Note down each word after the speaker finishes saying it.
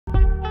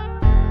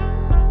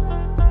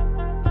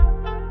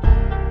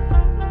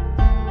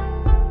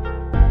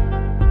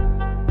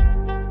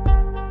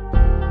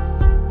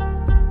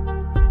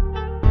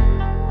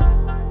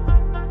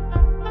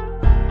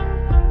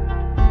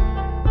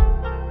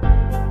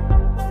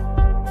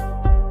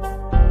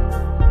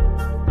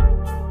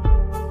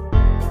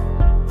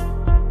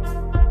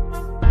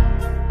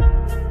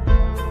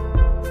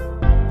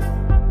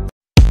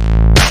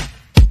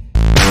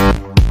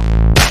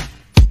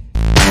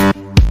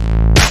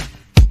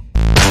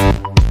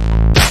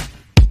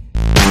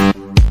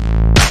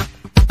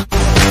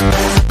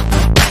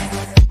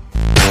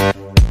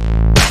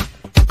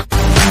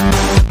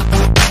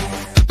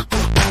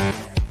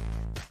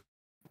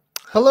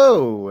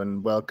Hello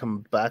and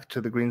welcome back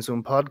to the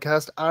GreenZone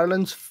podcast,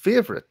 Ireland's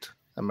favourite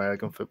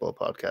American football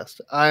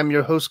podcast. I'm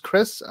your host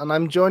Chris, and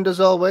I'm joined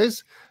as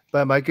always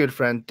by my good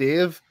friend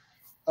Dave.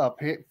 Up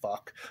here,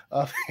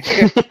 up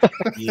here.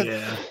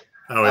 Yeah,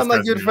 and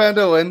my good friend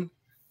Owen.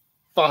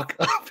 Up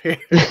here.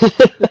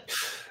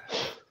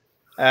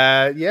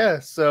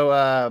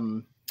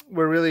 So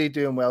we're really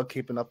doing well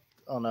keeping up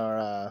on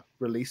our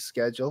release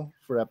schedule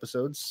for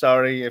episodes.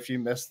 Sorry if you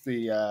missed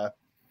the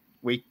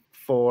week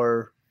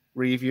 4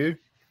 review.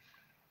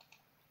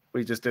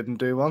 We just didn't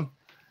do one.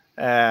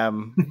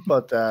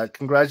 But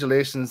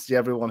congratulations to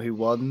everyone who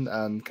won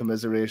and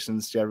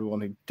commiserations to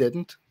everyone who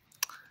didn't.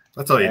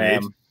 That's all you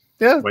need.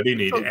 Yeah. Why do you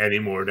need any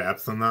more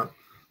depth than that?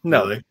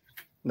 No, really?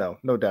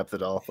 No depth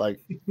at all. Like,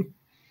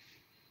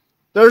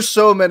 there's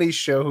so many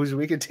shows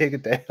we could take a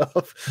day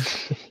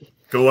off.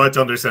 Go watch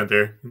Under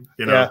Center.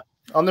 You know,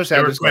 Under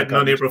Center. They were quitting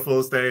on April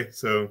Fool's Day,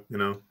 so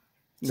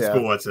just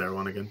go watch that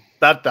one again.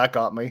 That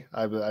got me.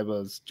 I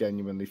was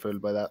genuinely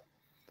fooled by that.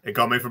 It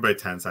got me for about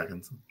 10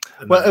 seconds.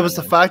 Well, it was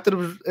the fact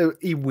that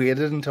he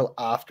waited until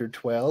after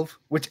 12,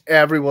 which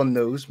everyone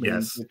knows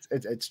means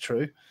it's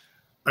true.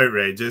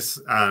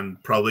 Outrageous,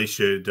 and probably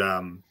should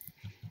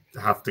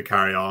have to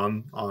carry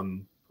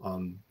on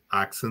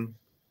Axon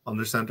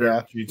Under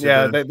Center.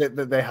 Yeah,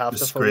 they have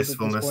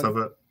disgracefulness of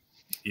it.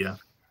 Yeah,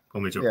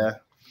 only joking. Yeah,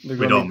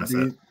 we don't miss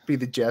it. Be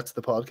the Jets of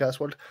the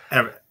podcast world.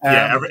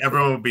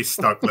 Everyone would be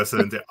stuck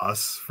listening to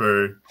us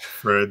for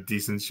a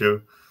decent show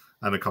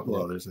and a couple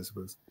others, I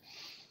suppose.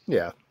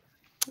 Yeah.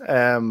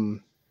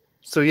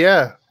 So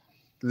yeah,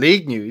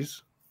 league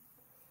news.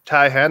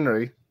 Ty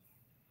Henry.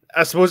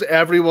 I suppose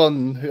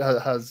everyone who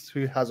has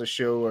a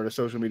show or a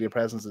social media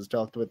presence has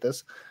talked about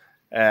this.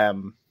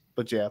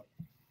 But yeah,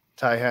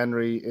 Ty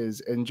Henry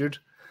is injured,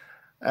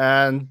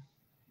 and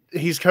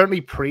he's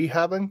currently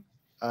prehabbing,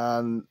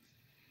 and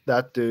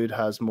that dude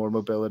has more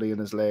mobility in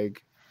his leg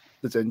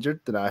that's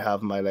injured than I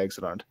have in my legs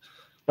that aren't.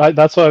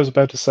 That's what I was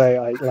about to say.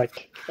 I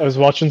was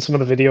watching some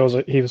of the videos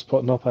that he was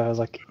putting up. I was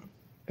like,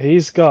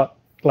 he's got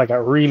like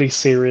a really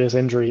serious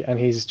injury, and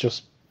he's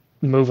just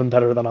moving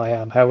better than I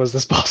am. How is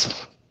this possible?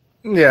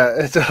 Yeah,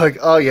 it's like,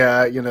 oh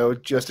yeah,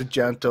 just a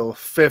gentle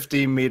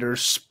 50-meter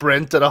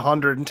sprint at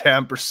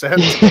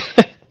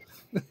 110%.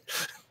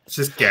 It's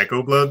just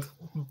gecko blood.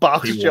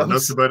 Box he jumps. warned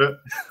us about it.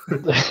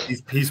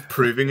 he's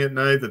proving it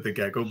now that the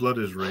gecko blood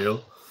is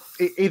real.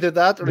 Either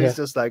that, or he's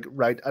just like,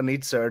 right, I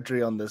need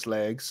surgery on this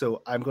leg,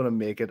 so I'm gonna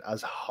make it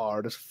as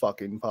hard as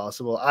fucking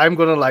possible. I'm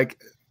gonna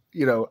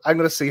I'm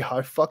gonna see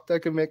how fucked I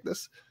can make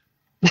this.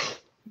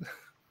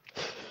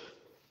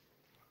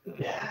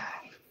 Yeah.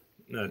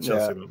 No,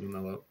 Chelsea got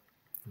me up.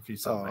 If you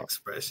saw my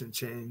expression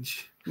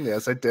change.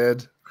 Yes, I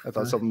did. I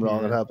thought something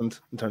wrong had happened.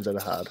 It turns out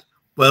it had.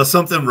 Well,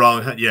 something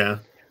wrong. Yeah.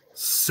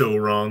 So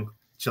wrong.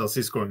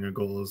 Chelsea scoring a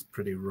goal is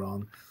pretty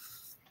wrong.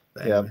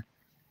 Anyway.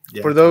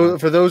 Yeah. For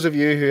those of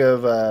you who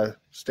have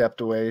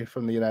stepped away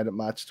from the United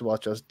match to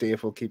watch us,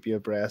 Dave will keep you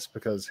abreast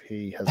because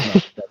he has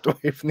not stepped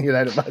away from the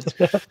United match.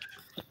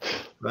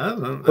 Well,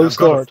 who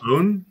scored?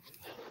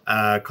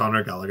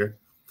 Conor Gallagher.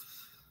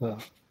 Oh.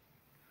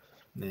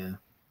 Yeah.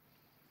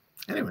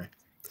 Anyway.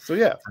 So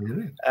Ty's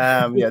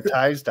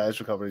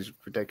recovery is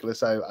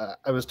ridiculous. I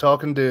was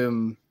talking to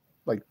him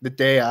like the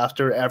day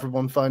after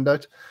everyone found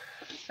out,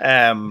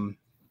 and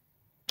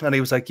he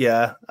was like,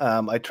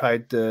 I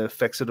tried to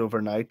fix it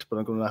overnight, but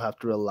I'm going to have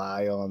to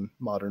rely on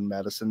modern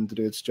medicine to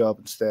do its job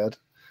instead.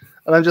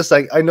 And I'm just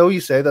like, I know you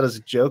say that as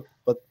a joke,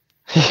 but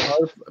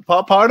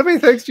part of me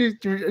thinks you're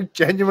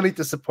genuinely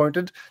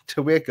disappointed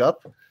to wake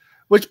up.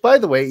 Which, by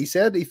the way, he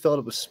said he thought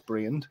it was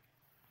sprained.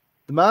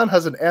 The man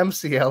has an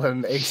MCL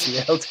and an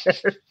ACL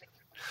tear.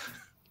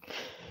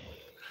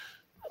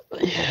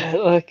 Yeah,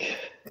 like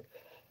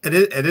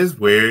it is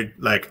weird.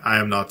 Like, I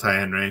am not Ty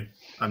Henry.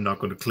 I'm not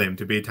going to claim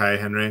to be Ty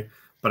Henry,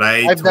 but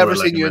I've never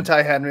seen you and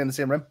Ty Henry in the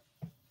same room.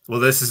 Well,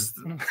 this is.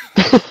 I'm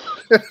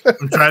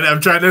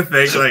trying to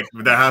think. Like,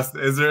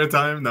 is there a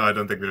time? No, I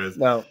don't think there is.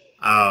 No.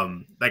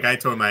 Like, I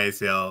tore my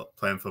ACL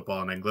playing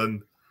football in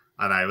England,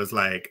 and I was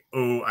like,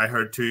 "Oh, I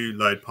heard 2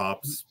 loud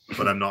pops,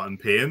 but I'm not in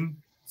pain,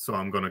 so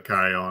I'm going to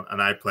carry on."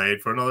 And I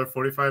played for another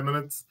 45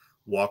 minutes,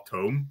 walked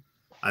home,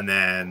 and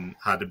then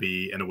had to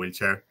be in a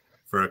wheelchair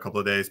for a couple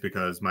of days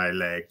because my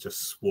leg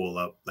just swole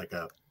up like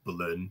a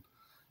balloon.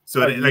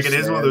 So it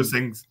is one of those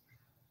things.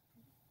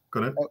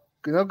 Go ahead.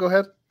 Go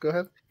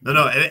ahead.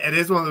 No, it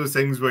is one of those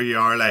things where you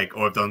are like,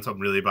 oh, I've done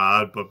something really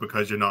bad, but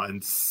because you're not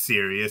in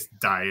serious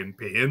dying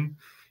pain,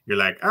 you're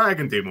like, I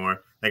can do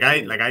more.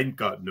 I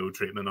got no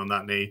treatment on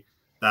that knee.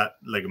 That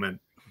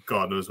ligament,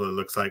 God knows what it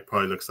looks like.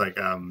 Probably looks like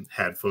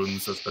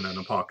headphones that's been in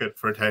a pocket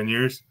for 10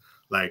 years.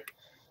 Like,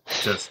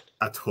 just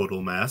a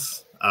total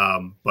mess.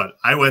 But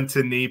I went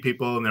to knee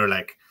people and they were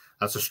like,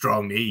 that's a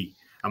strong knee.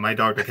 And my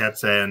doctor kept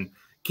saying,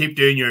 keep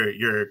doing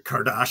your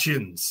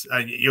Kardashians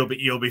and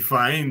you'll be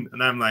fine.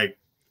 And I'm like,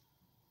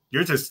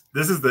 You're just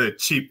this is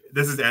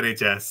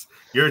NHS.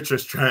 You're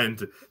just trying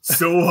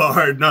so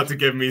hard not to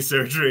give me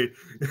surgery.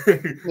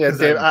 Yeah,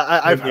 Dave,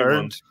 I've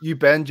heard you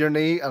bend your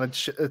knee and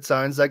it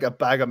sounds like a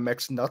bag of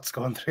mixed nuts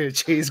going through a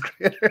cheese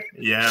grater.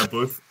 Yeah,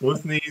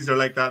 both knees are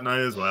like that now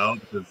as well,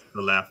 because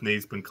the left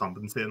knee's been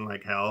compensating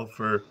like hell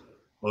for,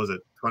 what was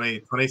it,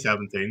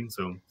 2017,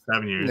 so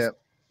 7 years. Yeah.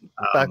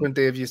 Back when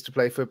Dave used to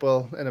play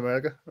football in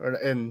America or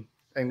in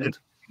England.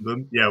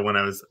 Yeah, when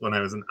I was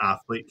an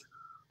athlete.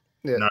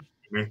 Yeah. Not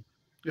me.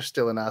 You're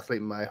still an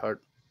athlete in my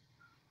heart.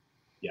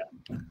 Yeah.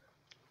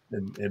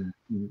 In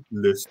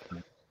loose.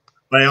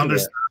 But I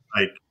understand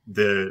like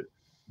the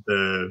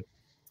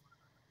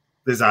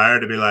desire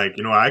to be like,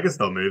 you know, I can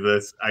still move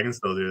this, I can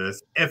still do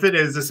this. If it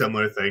is a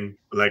similar thing,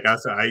 like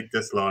I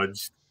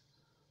dislodged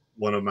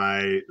one of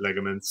my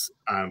ligaments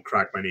and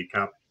cracked my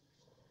kneecap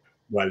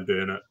while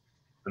doing it,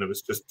 and it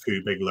was just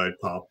 2 big loud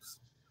pops.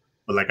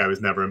 But like I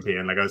was never in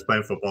pain. Like I was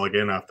playing football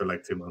again after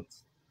like 2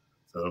 months.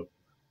 So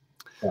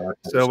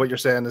what you're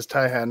saying is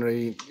Ty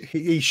Henry,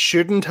 he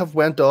shouldn't have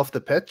went off the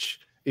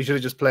pitch. He should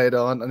have just played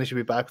on, and he should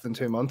be back within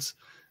 2 months.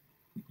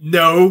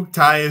 No,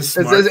 Ty is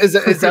smart. Is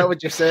that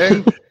what you're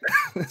saying?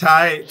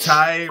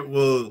 Ty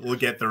will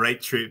get the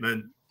right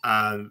treatment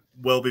and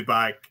will be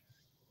back,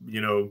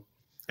 you know,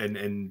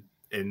 in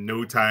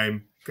no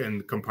time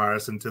in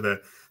comparison to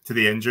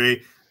the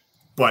injury.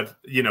 But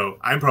you know,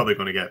 I'm probably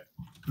going to get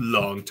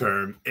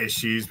long-term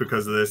issues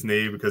because of this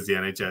knee, because the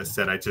NHS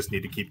said I just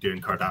need to keep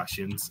doing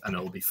Kardashians and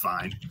it'll be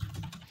fine.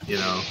 You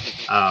know,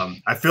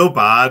 I feel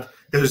bad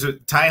because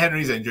Ty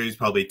Henry's injury is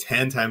probably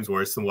 10 times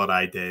worse than what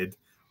I did,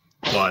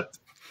 but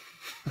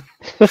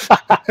that's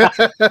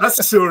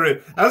not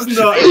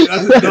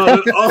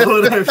at all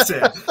what I've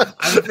said.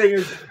 And the thing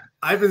is,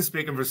 I've been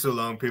speaking for so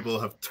long, people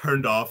have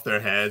turned off their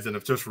heads and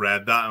have just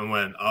read that and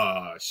went,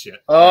 "Oh shit!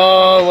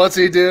 Oh, what's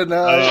he doing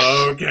now?"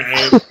 Oh,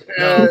 okay.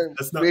 No,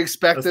 we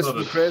expect this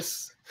from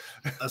Chris.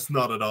 That's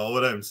not at all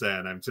what I'm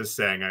saying. I'm just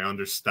saying I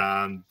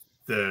understand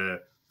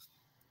the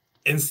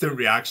instant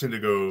reaction to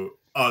go,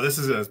 "Oh, this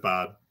isn't as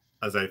bad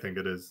as I think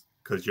it is,"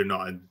 because you're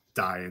not in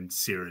dying,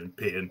 searing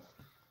pain.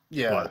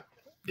 Yeah. But,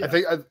 yeah. I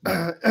think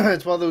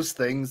it's one of those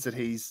things that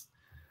he's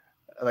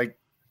like.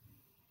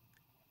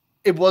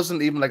 It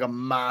wasn't even like a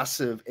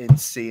massive,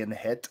 insane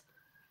hit.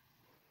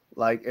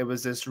 Like it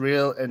was this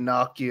real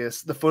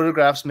innocuous. The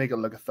photographs make it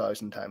look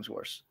 1,000 times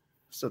worse,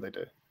 so they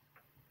do.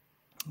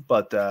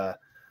 But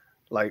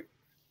like,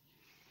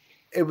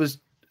 it was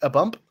a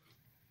bump.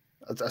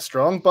 It's a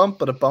strong bump,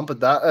 but a bump at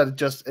that.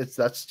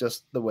 That's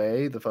just the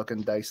way the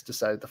fucking dice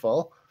decided to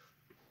fall.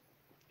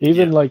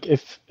 Even like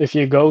if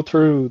you go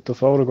through the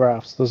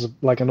photographs, there's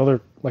like another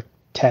like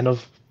 10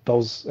 of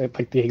those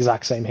like the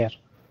exact same hit.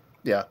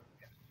 Yeah.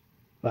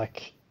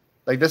 Like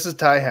this is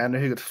Ty Henry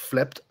who got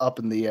flipped up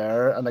in the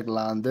air and like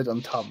landed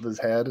on top of his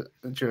head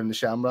during the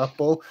Shamrock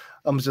Bowl.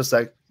 I was just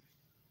like,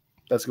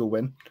 let's go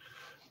win.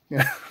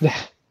 Yeah.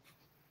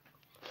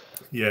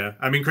 Yeah.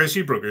 I mean, Chris,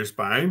 you broke your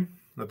spine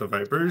at the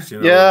Vipers.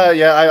 You know?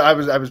 Yeah. I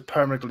was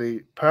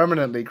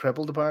permanently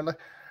crippled apparently.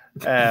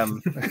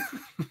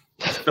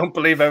 Don't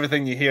believe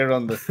everything you hear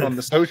on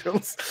the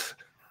socials.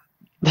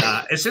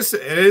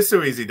 It is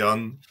so easy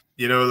done.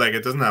 You know, like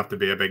it doesn't have to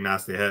be a big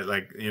nasty hit.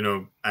 Like, you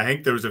know, I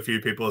think there was a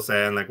few people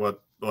saying like what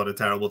a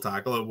terrible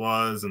tackle it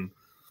was, and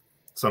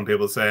some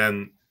people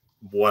saying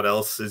what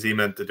else is he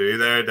meant to do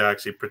there to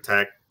actually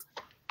protect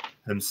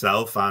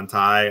himself and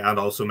Ty and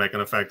also make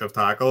an effective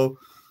tackle.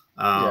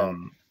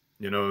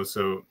 You know,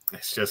 so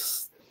it's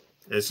just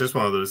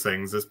one of those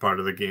things. It's part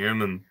of the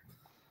game,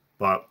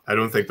 but I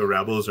don't think the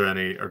Rebels are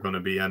going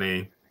to be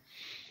any.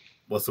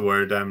 What's the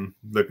word I'm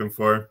looking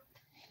for?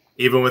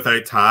 Even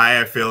without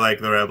Ty, I feel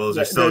like the Rebels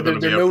are still going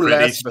to be a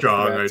pretty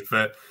strong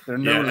outfit. They're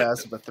no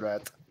less of a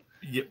threat.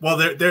 Yeah, well,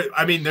 they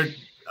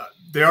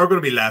are going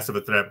to be less of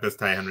a threat because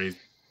Ty Henry's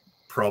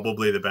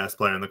probably the best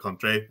player in the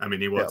country. I mean,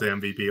 he was the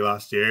MVP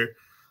last year,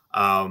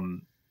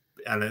 and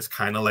it's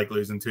kind of like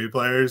losing 2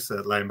 players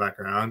at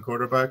linebacker and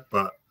quarterback.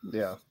 But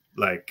yeah,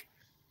 like,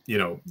 you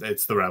know,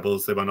 it's the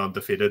Rebels. They went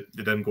undefeated.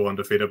 They didn't go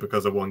undefeated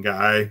because of one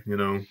guy. You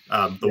know,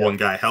 one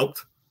guy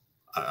helped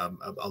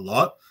a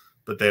lot,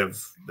 but they've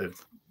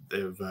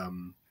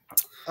and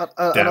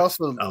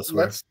also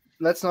elsewhere.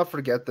 Let's not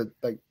forget that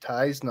like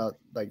Ty's not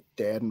like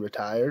dead and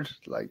retired.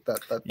 Like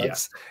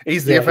that's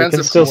he's the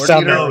offensive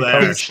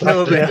coordinator. He's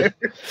still there.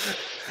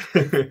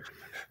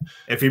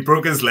 If he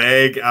broke his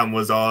leg and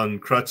was on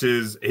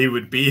crutches, he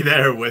would be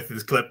there with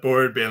his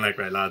clipboard, being like,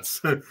 "Right,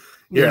 lads,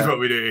 here's what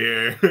we do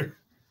here."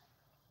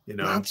 You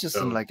know, not just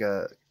in like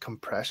a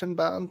compression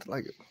band.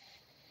 Like,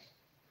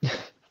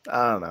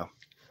 I don't know.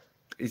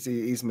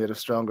 He's made of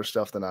stronger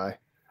stuff than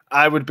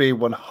I would be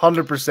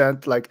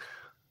 100% like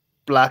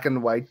black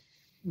and white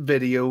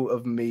video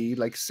of me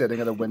like sitting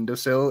at a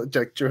windowsill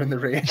like during the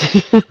rain.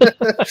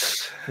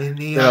 In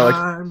the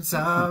arms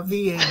of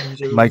the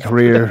angel. My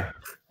career,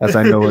 as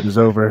I know it, is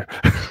over.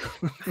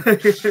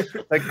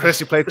 Like Chris,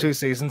 you played 2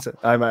 seasons.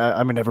 I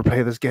may never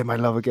play this game I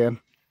love again.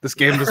 This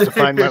game has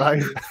defined my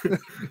life.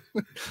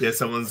 Yeah,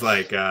 someone's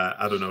like,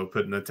 I don't know,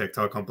 putting a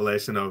TikTok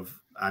compilation of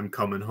I'm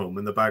Coming Home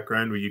in the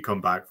background, where you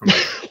come back from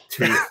like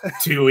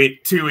two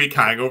week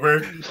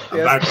hangover.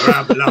 I'm back where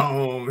I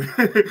belong.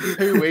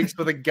 2 weeks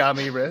with a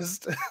gammy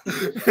wrist.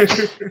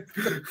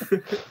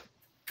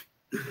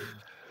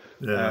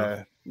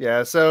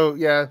 Yeah. So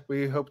yeah,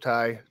 we hope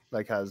Ty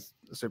like has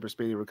a super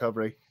speedy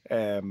recovery.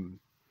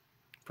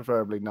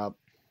 Preferably not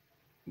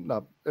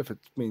if it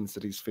means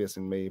that he's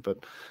facing me,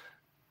 but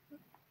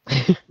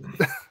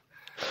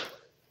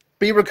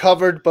be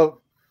recovered, but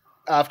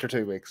after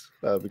 2 weeks.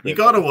 That would be great. You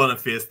gotta want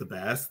to face the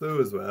best though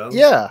as well.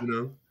 Yeah. You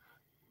know.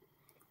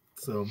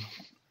 So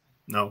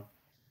no.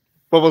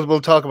 But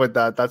we'll talk about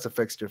that. That's a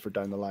fixture for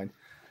down the line.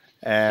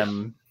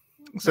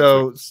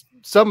 So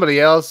somebody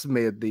else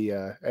made the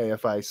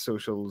AFI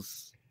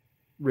socials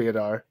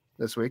radar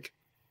this week.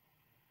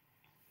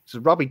 This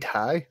is Robbie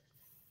Ty.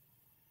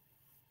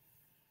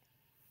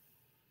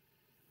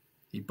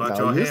 He bought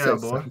your hair,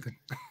 boy.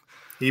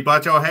 He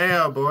bought your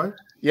hair, boy.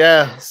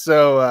 Yeah.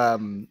 So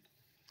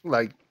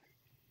like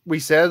we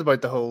said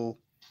about the whole,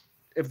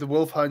 if the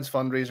Wolfhounds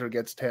fundraiser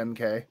gets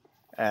 10K,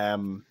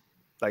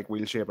 like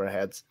we'll shave our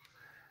heads.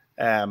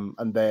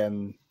 And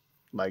then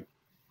like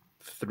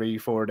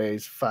 3-4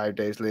 days, 5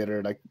 days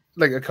later, like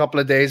a couple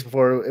of days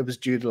before it was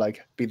due to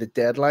like be the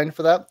deadline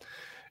for that,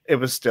 it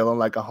was still on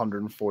like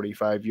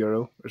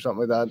 €145 or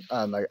something like that.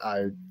 And like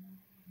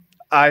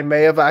I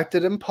may have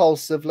acted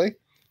impulsively.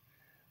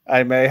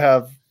 I may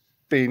have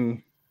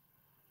been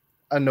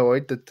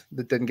annoyed that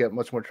didn't get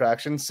much more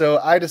traction. So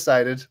I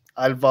decided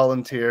I'll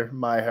volunteer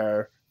my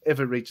hair if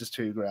it reaches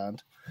 $2,000.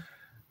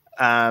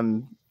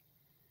 And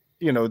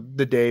you know,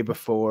 the day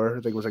before,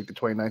 I think it was like the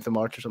 29th of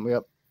March or something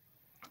like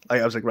that,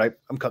 I was like, right,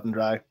 I'm cutting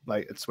dry.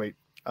 Like, it's sweet.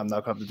 I'm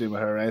not going to have to do my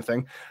hair or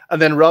anything.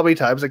 And then Robbie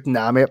Ty was like,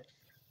 nah, mate,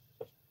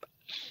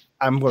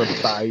 I'm going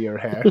to buy your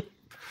hair.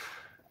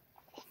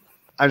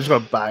 I'm just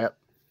going to buy it.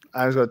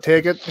 I'm just going to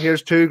take it.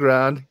 Here's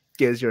 $2,000.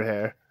 Gives your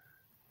hair.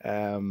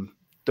 Don't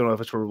know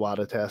if it's for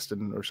WADA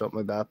testing or something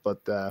like that,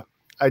 but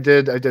I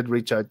did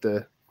reach out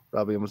to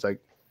Robbie and was like,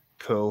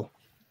 cool.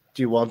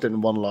 Do you want it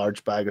in one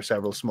large bag or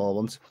several small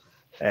ones?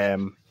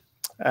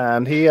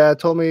 And he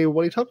told me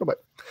what he talked about.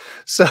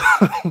 So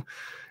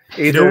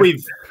either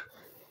we've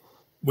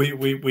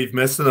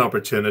missed an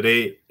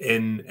opportunity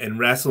in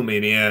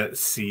WrestleMania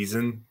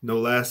season, no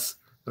less.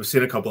 I've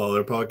seen a couple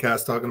other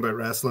podcasts talking about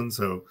wrestling,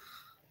 so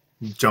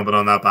jumping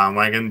on that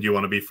bandwagon. Do you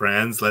want to be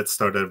friends? Let's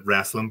start a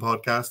wrestling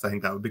podcast. I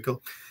think that would be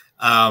cool.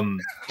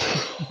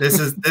 This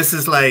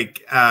is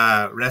like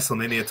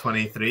WrestleMania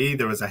 23.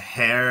 There was a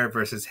hair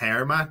versus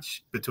hair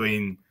match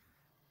between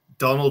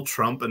Donald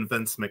Trump and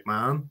Vince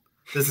McMahon.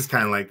 This is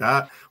kind of like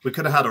that. We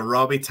could have had a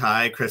Robbie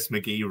Ty, Chris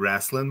McGee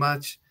wrestling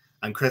match,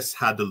 and Chris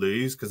had to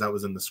lose because that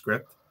was in the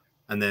script.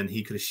 And then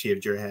he could have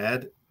shaved your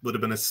head. Would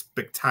have been a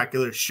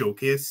spectacular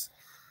showcase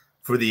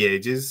for the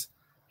ages.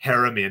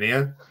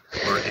 Hairomania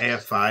or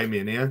AFI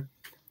Mania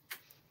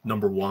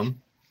 #1.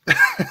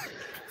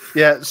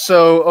 Yeah,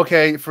 so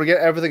okay, forget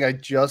everything I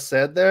just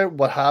said there.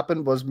 What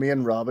happened was me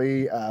and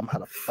Robbie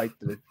had a fight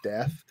to the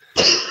death.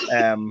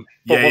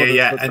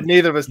 Yeah. And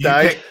neither of us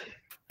died.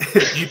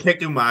 You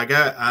picked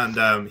Umaga,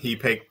 and he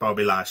picked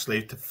Bobby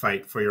Lashley to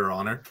fight for your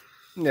honor.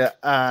 Yeah,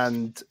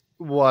 and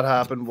what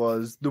happened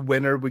was the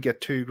winner would get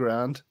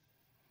 $2,000,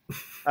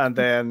 and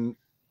then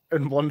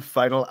in one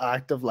final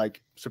act of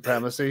like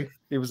supremacy,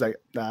 he was like,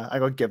 "Nah,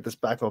 I'm gonna give this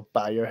back. I'll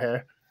buy your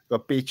hair. I'll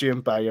beat you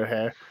and buy your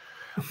hair."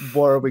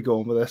 Where are we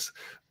going with this?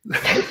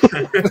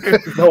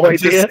 No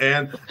idea.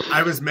 And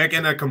I was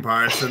making a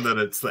comparison that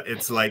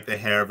it's like the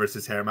hair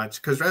versus hair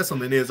match, because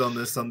WrestleMania is on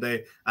this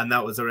Sunday, and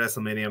that was a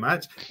WrestleMania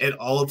match. It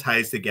all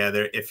ties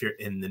together if you're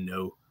in the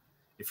know.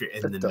 If you're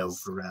in the know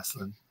for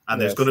wrestling. And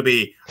there's going to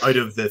be, out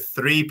of the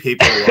 3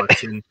 people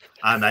watching,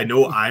 and I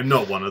know I'm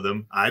not one of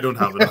them, I don't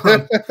have it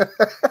on,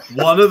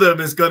 one of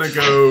them is going to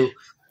go,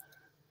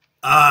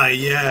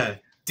 yeah,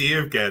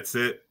 Dave gets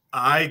it.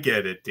 I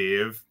get it,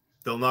 Dave.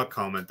 They'll not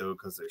comment, though,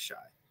 because they're shy.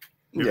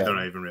 Maybe they're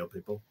not even real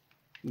people.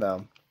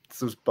 No, it's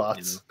those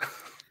bots.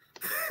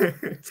 You know?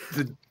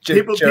 The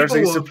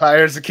jersey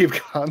suppliers that keep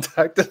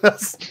contacting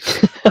us.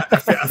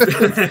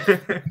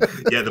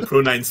 Yeah, the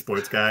Pro9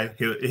 Sports guy.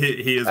 He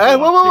is.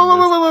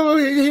 Whoa.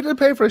 He didn't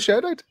pay for a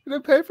shout out.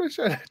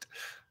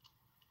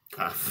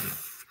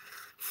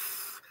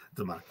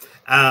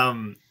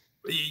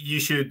 You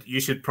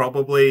should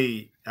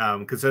probably,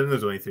 considering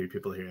there's only 3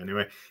 people here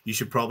anyway, you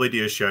should probably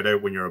do a shout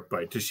out when you're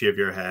about to shave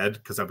your head,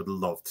 because I would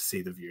love to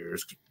see the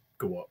viewers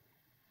go up.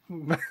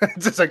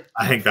 Just like,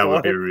 I think that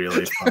would be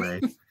really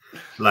funny.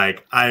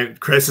 Like,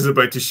 Chris is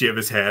about to shave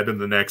his head in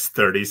the next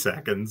 30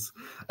 seconds,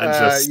 and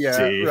just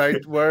see.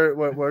 Right.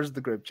 Where's the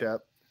group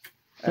chat?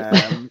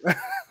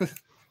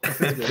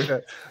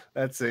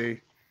 Let's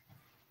see.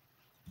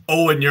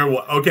 Owen,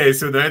 okay.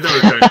 So now that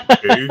we're down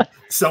to 2,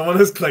 someone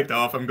has clicked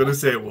off. I'm gonna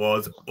say it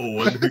was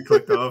Owen who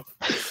clicked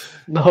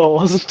off. No, it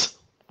wasn't.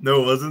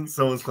 No, it wasn't.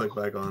 Someone's clicked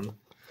back on.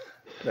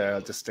 There,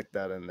 I'll just stick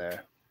that in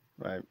there.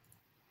 Right.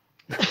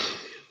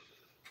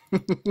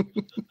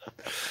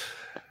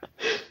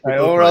 All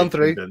right, we're on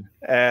 3.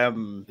 Yeah.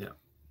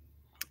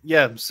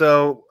 Yeah,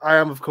 so I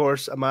am, of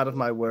course, a man of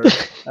my word.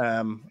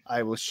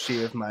 I will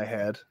shave my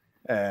head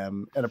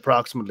in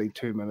approximately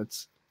 2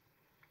 minutes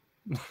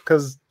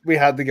because we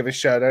had to give a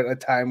shout out, a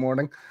time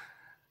warning.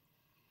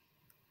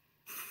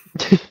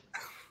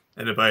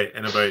 In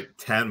about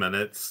 10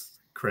 minutes,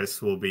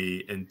 Chris will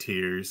be in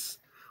tears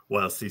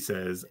whilst he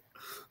says,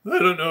 "I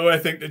don't know. I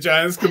think the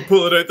Giants can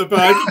pull it out the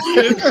bag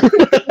again."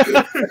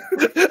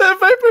 That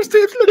Viper's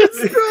teeth looking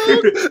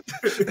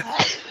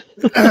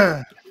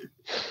strong.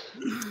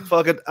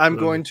 Fuck it. I'm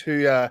going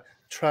to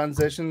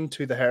transition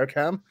to the hair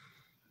cam.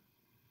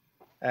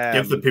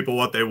 Give the people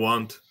what they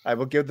want. I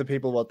will give the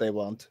people what they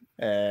want.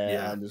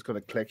 Yeah. I'm just going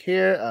to click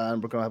here,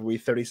 and we're going to have a wee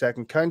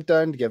 30-second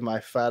countdown to give my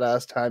fat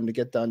ass time to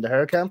get down to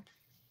hair cam.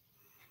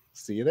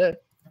 See you there.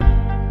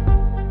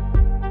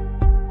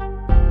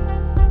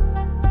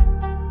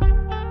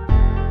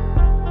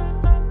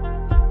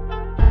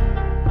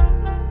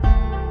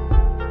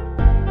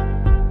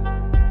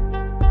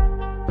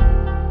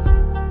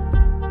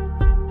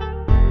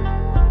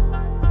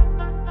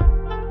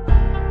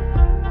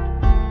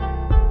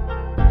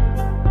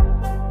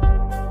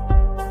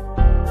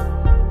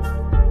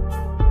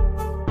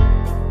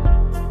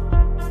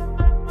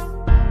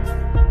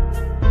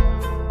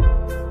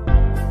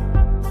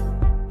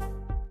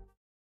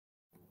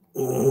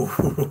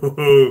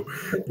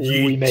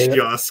 You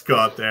just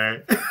got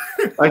there.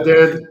 I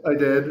did.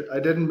 I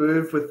didn't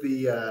move with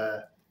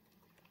the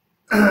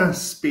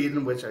speed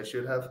in which I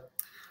should have.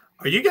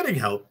 Are you getting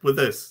help with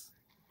this?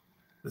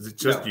 Is it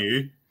just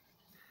you?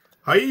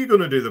 How are you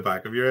going to do the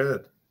back of your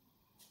head?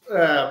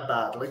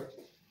 Badly.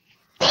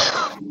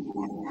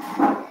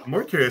 I'm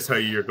more curious how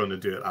you're going to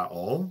do it at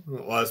all.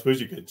 Well, I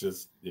suppose you could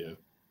just, yeah.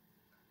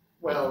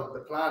 Well, the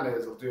plan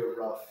is I'll do it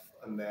rough,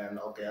 and then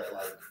I'll get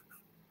like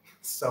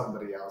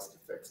somebody else to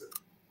fix it.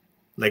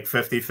 Like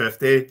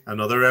 50-50,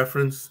 another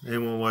reference.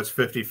 Anyone watch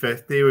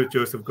 50-50 with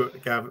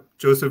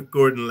Joseph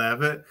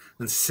Gordon-Levitt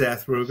and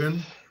Seth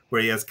Rogen,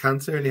 where he has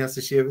cancer and he has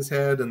to shave his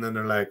head, and then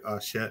they're like, "Oh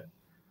shit,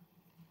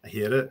 I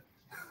hate it."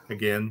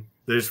 Again,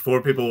 there's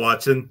 4 people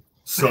watching.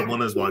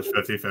 Someone has watched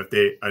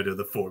 50-50 out of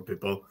the 4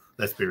 people.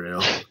 Let's be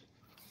real.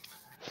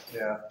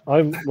 Yeah.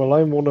 I'm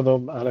one of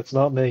them, and it's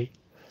not me.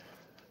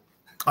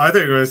 I thought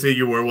you were going to say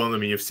you were one of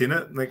them and you've seen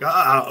it. Like,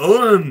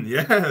 Owen,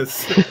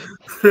 yes.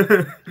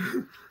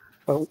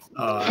 Oh.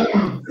 I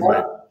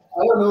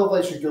don't know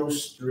if I should go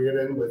straight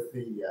in with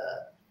the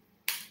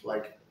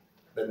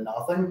the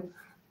nothing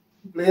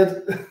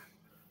blade.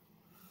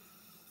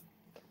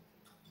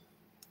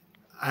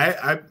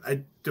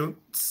 I don't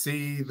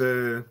see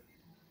the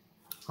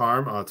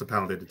harm. Oh, it's a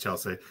penalty to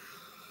Chelsea.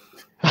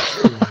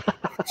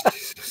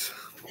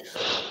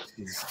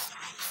 Jesus.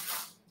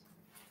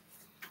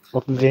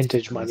 What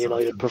vintage Man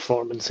United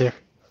performance here.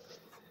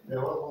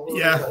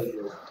 Yeah.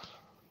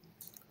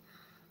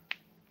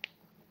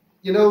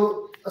 You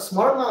know, a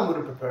smart man would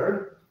have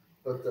prepared,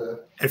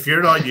 but if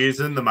you're not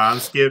using the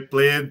Manscaped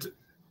blade,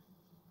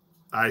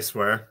 I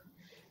swear.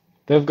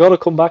 They've got to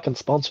come back and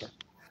sponsor.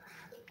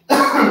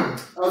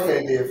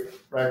 Okay,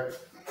 Dave. Right.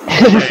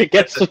 If it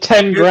gets to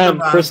 10 grand,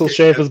 Chris will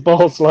shave his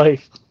balls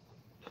live.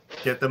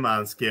 Get the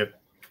Manscaped.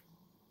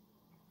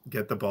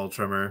 Get the ball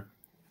trimmer.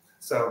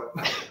 So,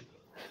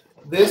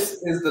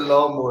 this is the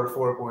lawnmower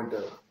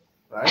 4.0,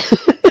 right?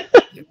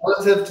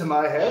 Relative to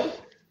my head.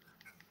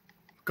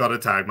 Got to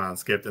tag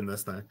Manscaped in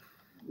this now.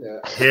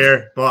 Yeah.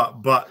 Here,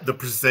 but the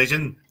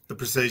precision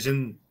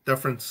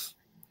difference.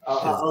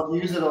 I'll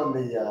use it on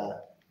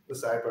the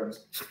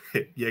sideburns.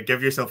 Yeah,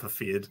 give yourself a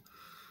fade.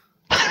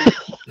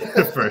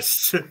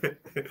 First.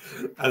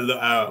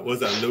 Was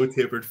that a low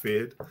tapered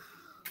fade?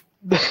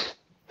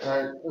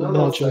 Right,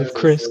 imagine if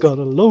Chris got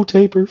a low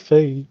taper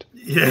fade.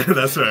 Yeah,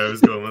 that's where I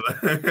was going with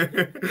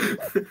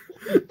that.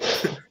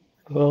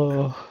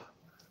 Oh.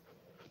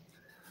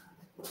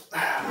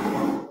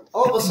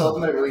 All of a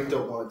sudden, I really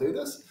don't want to do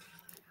this.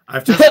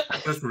 I've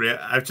just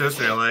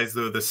realized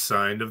though the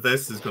sound of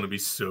this is going to be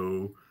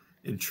so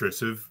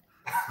intrusive.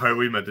 How are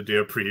we meant to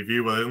do a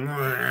preview?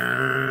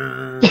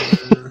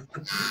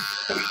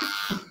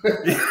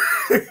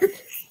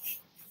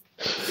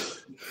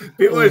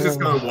 People are just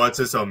going to watch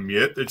this on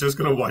mute. They're just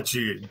going to watch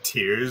you in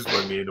tears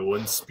when me and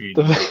Owen speed.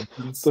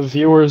 The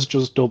viewers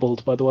just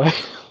doubled, by the way.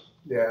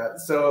 Yeah,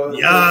 so...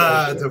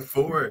 Yeah, to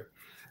 4.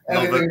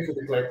 Anything for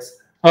the clicks.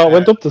 Oh, it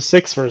went up to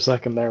 6 for a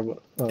second there.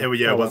 But, it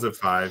was at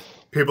 5.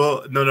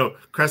 People... No.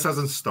 Chris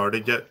hasn't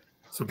started yet,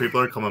 so people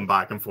are coming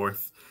back and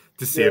forth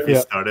to see if he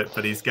started,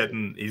 but he's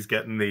getting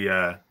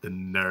the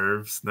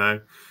nerves now.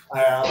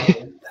 I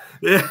am.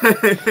 Yeah.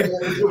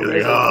 You're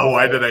like, oh,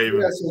 why did I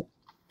even...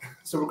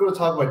 So we're going to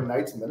talk about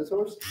knights and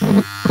minotaurs.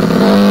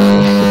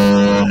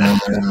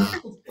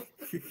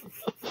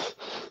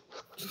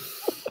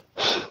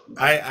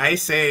 I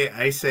say,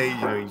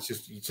 you know, you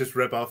just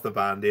rip off the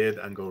Band-Aid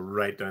and go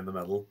right down the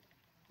middle.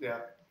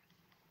 Yeah.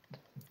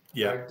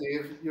 Yeah. Right,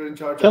 Dave, you're in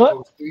charge of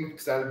posting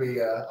because I'll be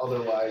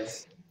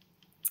otherwise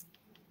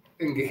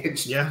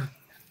engaged. Yeah.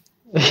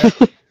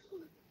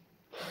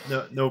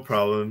 No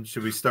problem.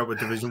 Should we start with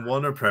Division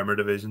 1 or Premier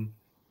Division?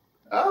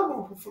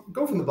 Go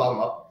from the bottom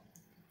up.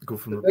 Go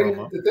from the bottom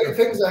up. The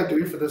things I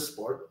do for this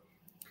sport.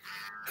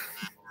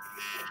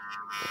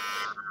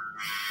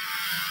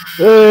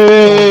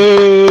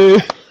 Hey!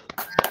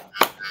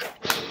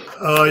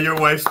 Oh, your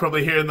wife's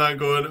probably hearing that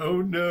going,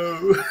 oh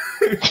no.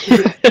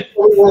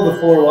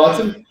 Before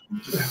watching.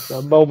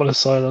 A moment of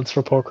silence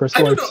for poor Chris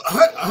I don't know.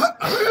 Wipes.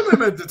 How am I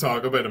meant to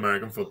talk about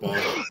American football?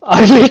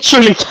 I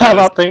literally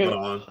cannot think.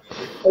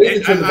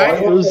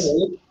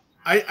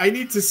 I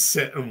need to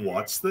sit and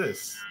watch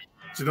this.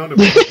 Do you know what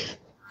I mean?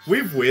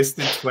 We've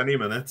wasted 20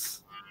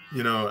 minutes,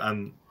 you know,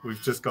 and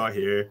we've just got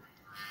here.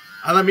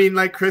 And I mean,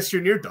 like, Chris,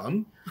 you're near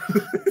done.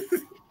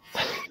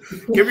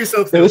 Give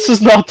yourself. This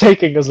is not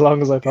taking as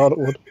long as I thought it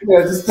would.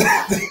 Yeah, just.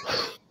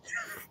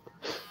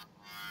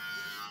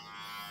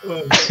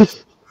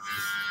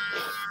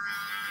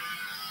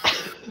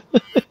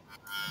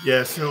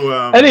 Yeah,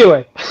 so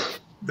anyway,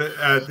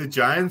 the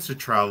Giants are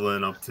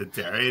traveling up to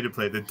Derry to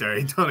play the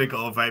Derry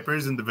Donegal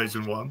Vipers in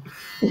Division 1.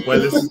 While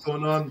this is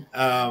going on,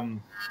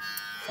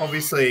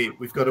 obviously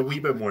we've got a wee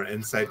bit more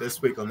insight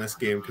this week on this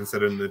game,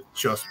 considering they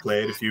just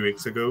played a few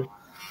weeks ago.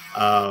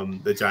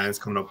 The Giants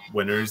coming up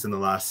winners in the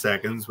last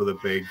seconds with a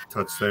big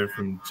touchdown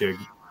from Jig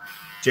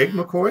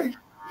McCoy.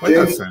 Why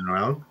does that sound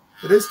wrong?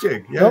 It is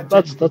Jig. Yeah, nope,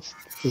 that's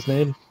his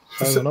name.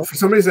 For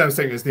some reason, I was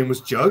thinking his name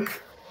was Jug.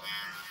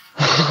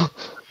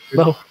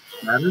 No.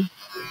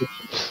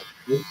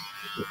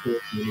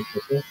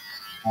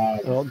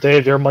 Oh,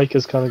 Dave, your mic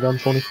is kind of gone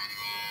funny.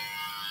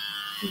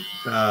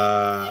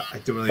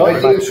 I don't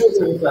really.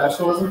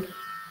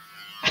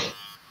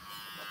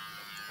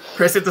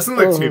 Chris, it doesn't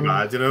look too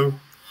bad, you know.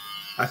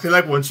 I feel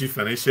like once you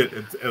finish it,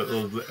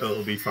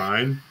 it'll be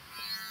fine.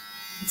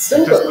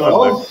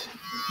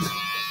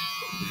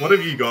 What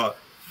have you got?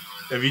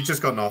 Have you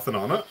just got nothing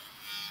on it?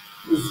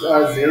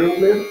 Zero,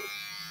 maybe.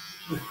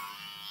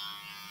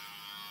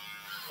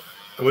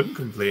 I wouldn't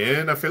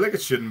complain. I feel like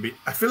it shouldn't be.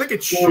 I feel like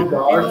it shouldn't be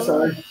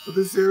with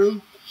a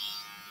zero.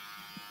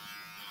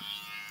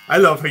 I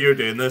love how you're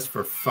doing this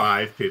for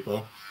 5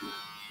 people.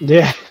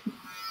 Yeah.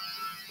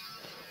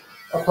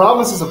 A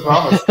promise is a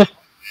promise.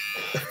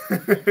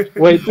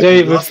 Wait,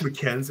 Dave. Ross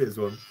McKenzie's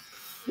one.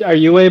 Are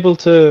you able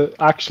to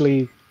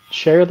actually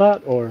share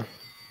that, or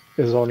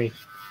is only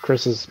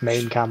Chris's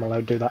main cam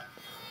allowed to do that?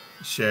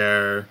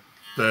 Share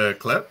the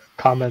clip?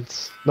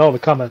 Comments. No, the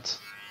comments.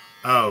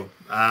 Oh,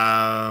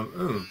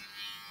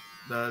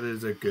 that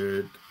is a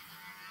good.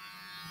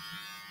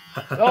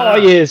 Oh,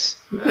 yes.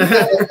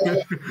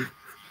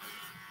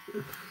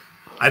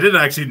 I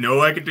didn't actually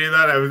know I could do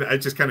that. I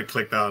just kind of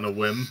clicked that on a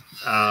whim.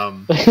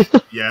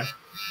 Yeah.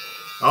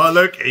 Oh,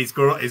 look, he's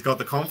got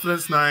the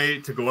confidence now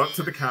to go up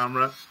to the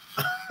camera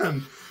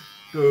and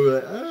go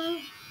like,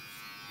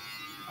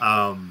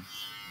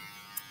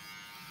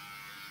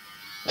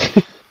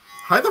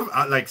 how the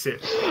like say?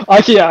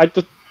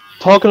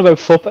 Talking about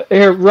football.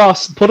 Here,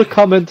 Ross, put a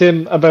comment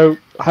in about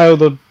how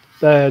the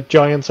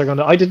Giants are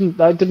gonna. I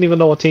didn't even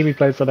know what team he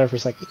played for there for a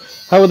second.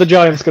 How are the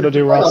Giants gonna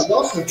do, Ross? I'm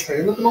lost in the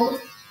train at the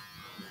moment.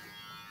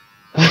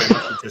 He must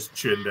have just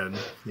tuned in.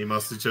 He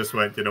must have just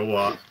went, you know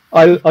what?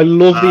 I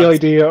love the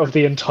idea of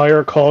the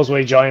entire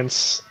Causeway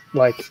Giants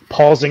like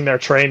pausing their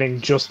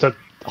training just to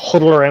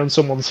huddle around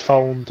someone's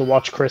phone to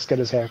watch Chris get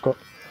his haircut.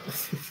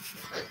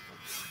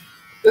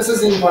 This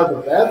isn't even part of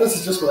the bed. This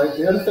is just what I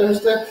do on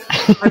Thursday.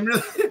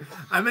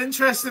 I'm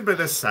interested by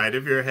the side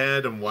of your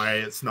head and why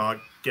it's not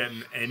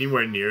getting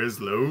anywhere near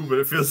as low, but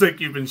it feels like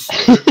you've been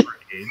shaving it for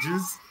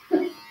ages.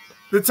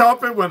 The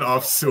top bit went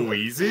off so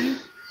easy.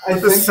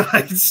 But the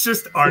sides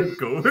just aren't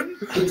going.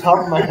 The top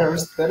of my hair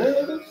is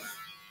thinner.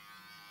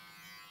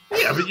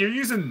 Yeah, but you're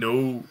using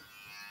no.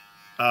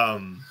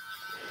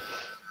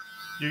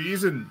 You're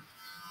using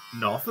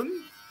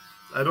nothing.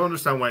 I don't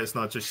understand why it's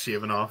not just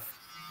shaving off.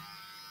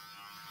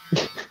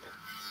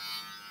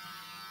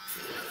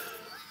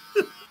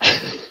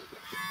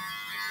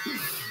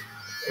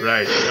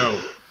 Right.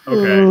 No.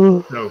 Okay.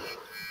 No.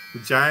 The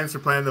Giants are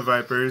playing the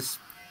Vipers.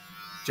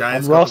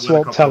 Giants. And Ross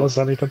won't tell us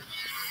anything.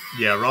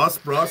 Yeah, Ross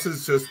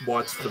has just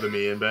watched for the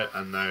main bit,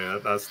 and now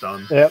that's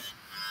done. Yep.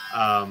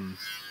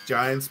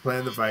 Giants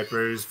playing the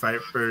Vipers.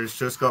 Vipers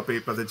just got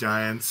beat by the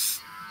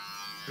Giants.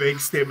 Big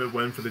statement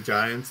win for the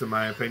Giants, in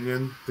my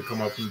opinion, to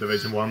come up from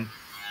Division 1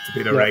 to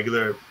beat a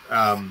regular,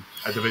 a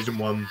Division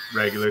 1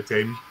 regular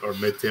team or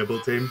mid-table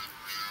team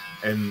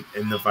in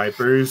the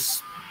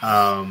Vipers.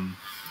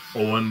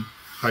 Owen,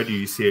 how do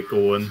you see it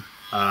going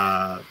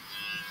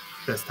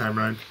this time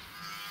round?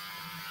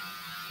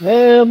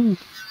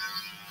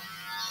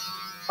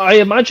 I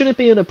imagine it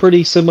being a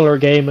pretty similar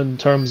game in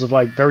terms of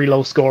like very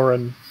low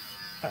scoring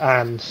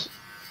and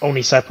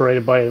only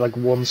separated by like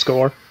one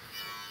score,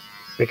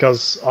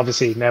 because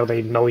obviously now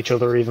they know each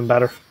other even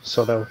better,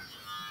 so they'll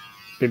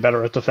be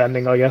better at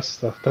defending, I guess.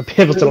 They'll be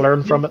able to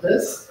learn from it.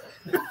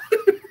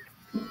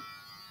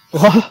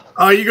 What?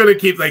 Are you going to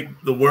keep like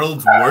the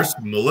world's worst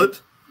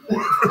mullet?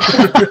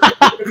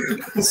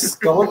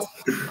 Scott.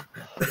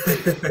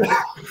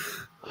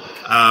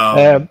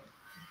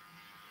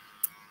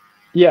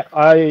 Yeah,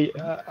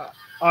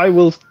 I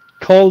will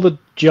call the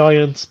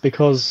Giants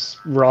because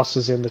Ross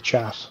is in the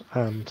chat,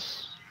 and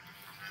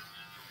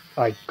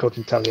I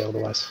couldn't tell you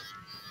otherwise.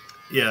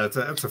 Yeah, it's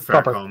a fair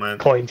Proper comment.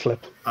 coin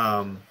flip.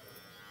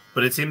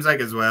 But it seems like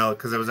as well,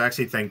 because I was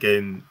actually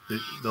thinking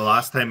the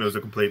last time it was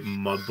a complete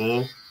mud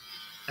bowl.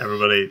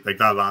 Everybody, like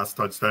that last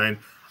touchdown,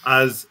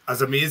 as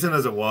amazing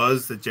as it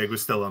was, that Jig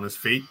was still on his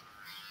feet.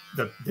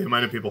 The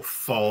amount of people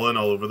falling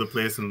all over the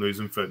place and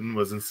losing footing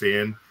was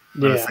insane.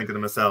 Yeah. I was thinking to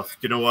myself,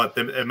 you know what?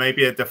 It might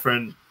be a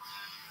different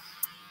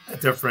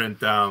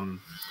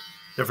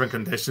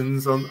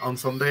conditions on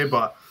Sunday,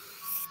 but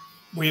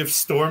we have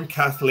Storm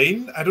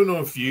Kathleen. I don't know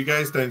if you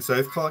guys down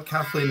south call it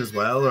Kathleen as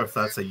well, or if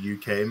that's a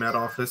UK Met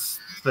Office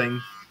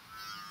thing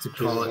to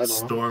call it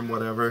Storm,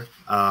 whatever.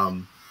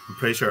 I'm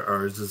pretty sure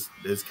ours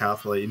is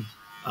Kathleen.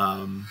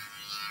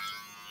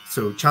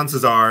 So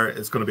chances are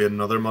it's going to be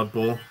another mud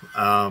bowl.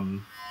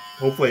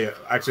 Hopefully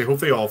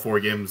all 4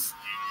 games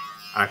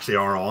actually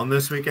are on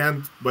this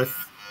weekend with,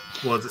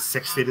 was it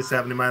 60 to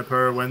 70 mile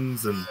per hour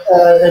winds and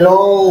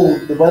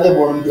the weather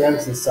warning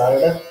games on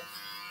Saturday.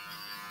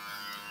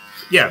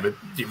 Yeah, but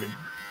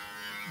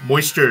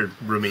moisture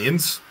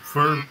remains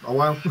for a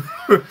while.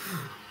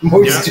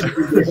 Moisture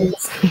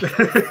remains.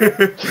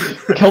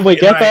 Can we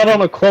get that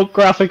on a quote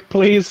graphic,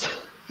 please?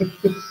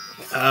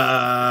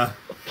 Hang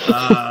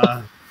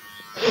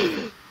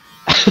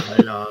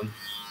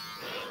on.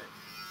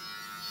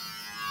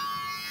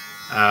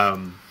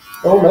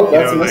 Oh no,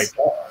 that's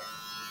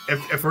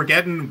if we're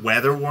getting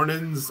weather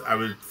warnings, I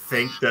would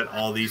think that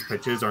all these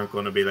pitches aren't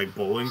going to be like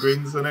bowling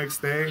greens the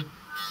next day.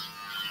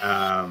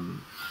 Let's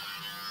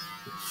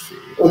see.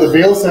 Oh, the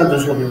Vale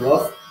Centre's going to be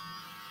rough.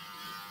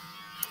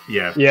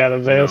 Yeah. Yeah, the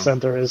Vale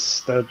Centre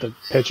is the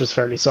pitch is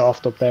fairly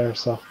soft up there,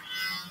 so.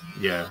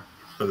 Yeah,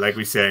 but like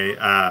we say,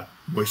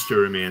 moisture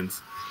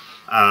remains.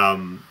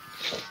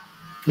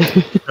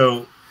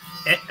 So,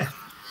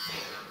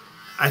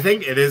 I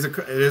think it is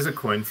a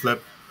coin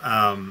flip.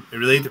 It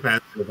really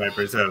depends if the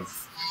Vipers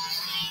have,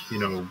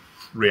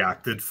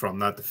 reacted from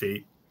that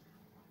defeat.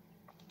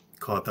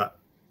 Call it that.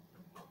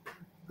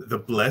 The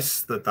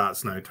bliss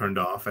that's now turned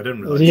off. I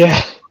didn't realize.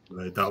 Yeah.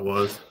 That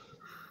was.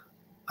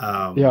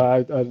 Yeah,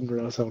 I didn't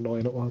realize how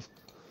annoying it was.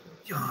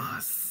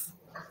 Yes.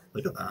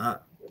 Look at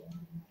that.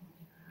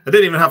 I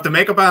didn't even have to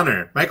make a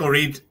banner. Michael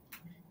Reed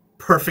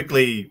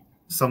perfectly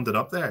summed it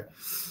up there.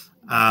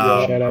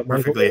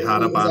 Perfectly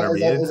had a banner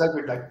made. Is that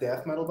your like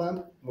death metal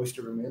band?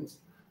 Moisture Remains?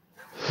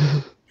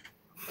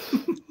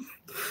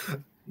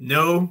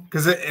 No,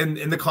 because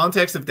in the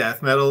context of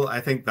death metal,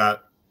 I think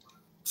that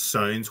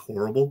sounds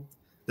horrible.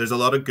 There's a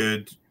lot of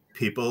good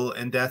people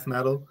in death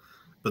metal,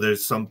 but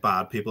there's some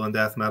bad people in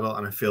death metal,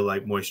 and I feel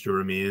like Moisture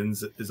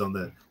Remains is on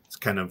the it's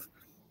kind of.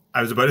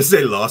 I was about to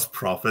say Lost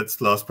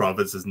Prophets. Lost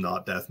Prophets is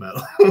not death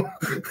metal.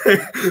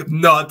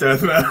 Not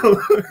death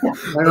metal.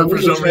 For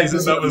some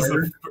reason, that was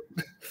the.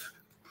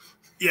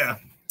 Yeah,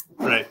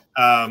 right.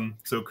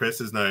 So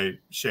Chris is now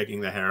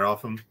shaking the hair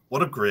off him.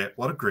 What a great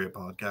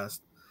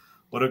podcast.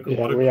 What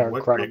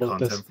great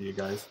content for you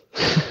guys.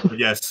 But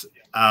yes,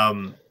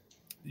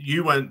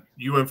 you went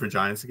for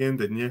Giants again,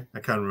 didn't you? I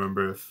can't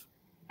remember if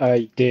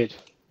I did.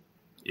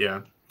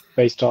 Yeah,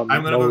 based on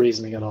no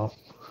reasoning at all.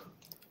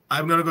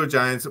 I'm gonna go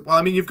Giants. Well,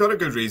 I mean, you've got a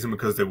good reason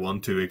because they won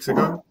 2 weeks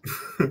ago.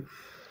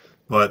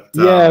 But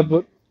yeah,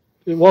 but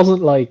it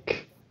wasn't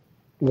like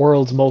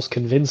world's most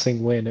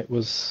convincing win. It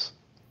was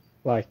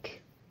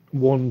like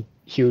one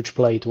huge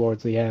play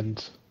towards the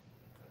end.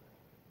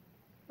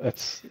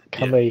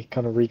 Can they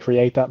kind of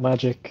recreate that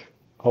magic?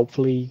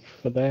 Hopefully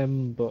for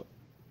them, but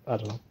I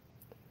don't know.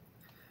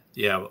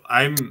 Yeah,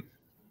 I'm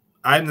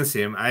the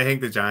same. I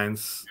think the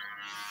Giants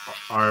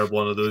are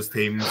one of those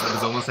teams. It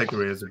was almost like the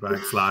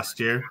Razorbacks last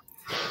year.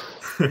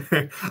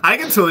 I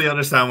can totally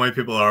understand why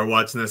people are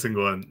watching this and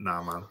going,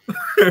 "Nah, man,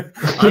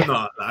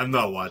 I'm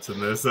not watching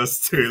this.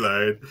 That's too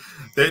loud."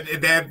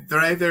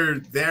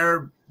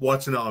 They're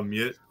watching it on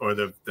mute, or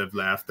they've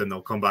left, and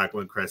they'll come back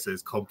when Chris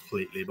is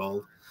completely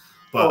bald.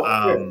 But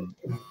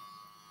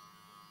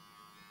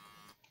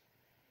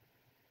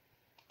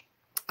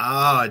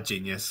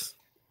genius.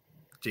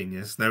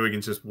 Now we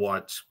can just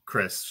watch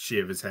Chris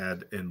shave his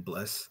head in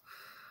bliss.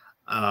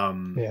 No,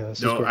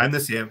 I'm the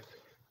same.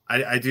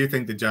 I do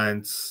think the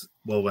Giants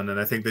will win, and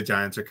I think the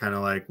Giants are kind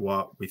of like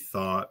what we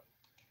thought,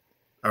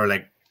 or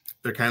like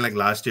they're kind of like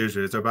last year's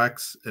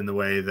Razorbacks in the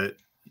way that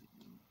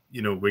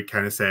we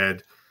kind of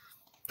said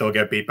they'll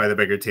get beat by the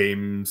bigger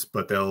teams,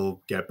 but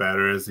they'll get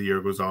better as the year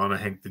goes on. I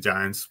think the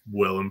Giants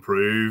will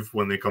improve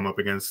when they come up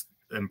against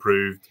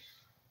improved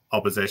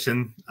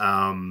opposition.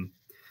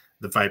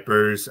 The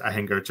Vipers, I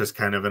think, are just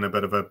kind of in a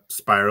bit of a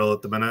spiral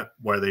at the minute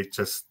where they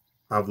just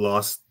have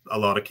lost a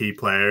lot of key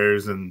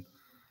players and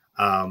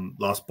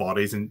lost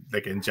bodies and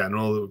in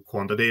general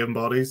quantity in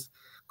bodies.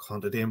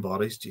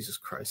 Jesus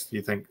Christ!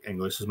 You think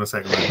English is my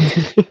second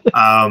language?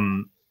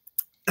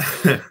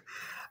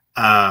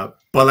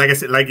 But like I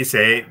said, like you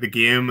say, the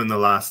game in the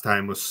last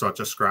time was such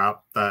a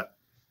scrap that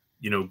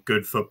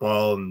good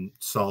football and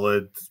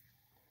solid,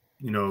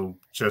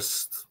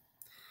 just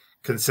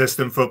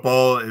consistent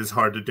football is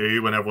hard to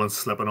do when everyone's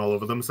slipping all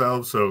over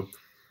themselves. So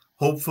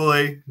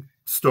hopefully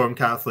Storm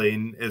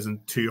Kathleen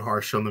isn't too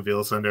harsh on the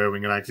Veil Center, we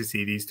can actually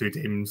see these two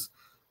teams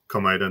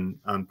come out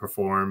and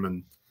perform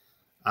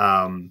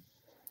and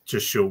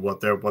just show what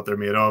they're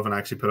made of and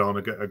actually put on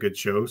a good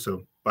show.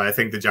 So, but I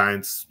think the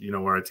Giants,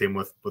 are a team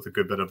with a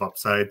good bit of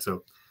upside.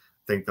 So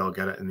I think they'll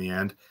get it in the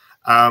end.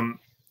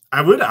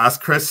 I would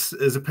ask Chris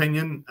his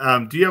opinion.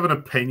 Do you have an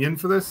opinion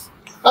for this?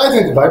 I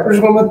think the Vipers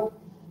will win.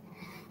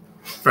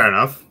 Fair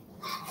enough.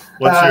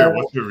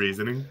 What's your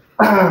reasoning?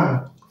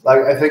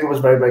 I think it was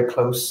very, very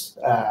close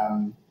at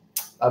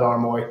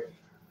Armoy.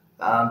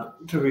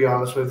 And to be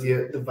honest with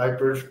you, the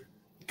Vipers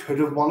could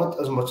have won it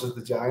as much as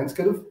the Giants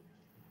could have.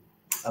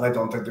 And I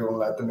don't think they're going to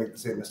let them make the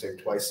same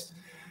mistake twice.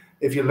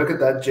 If you look at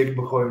that Jig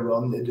McCoy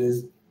run, it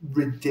is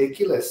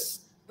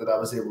ridiculous that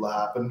was able to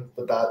happen.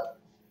 But that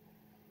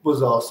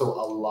was also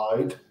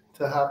allowed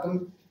to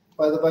happen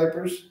by the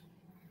Vipers.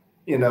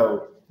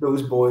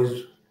 Those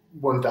boys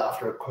weren't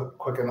after it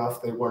quick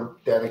enough. They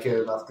weren't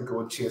dedicated enough to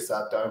go and chase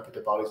that down, put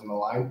their bodies on the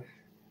line.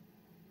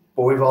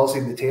 But we've all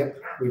seen the tape.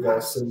 We've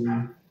all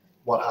seen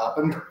what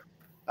happened.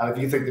 And if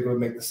you think they're going to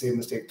make the same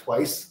mistake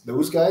twice,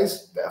 those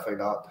guys,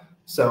 definitely not.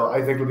 So I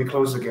think it'll be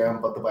close again,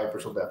 but the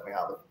Vipers will definitely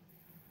have it.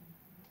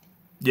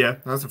 Yeah,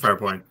 that's a fair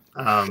point.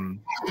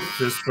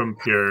 Just from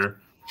pure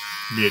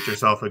mute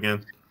yourself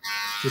again.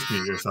 Just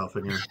mute yourself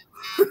again.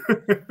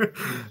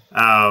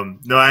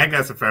 No, I think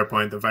that's a fair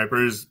point. The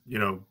Vipers,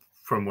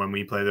 from when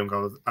we play them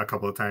a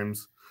couple of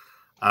times,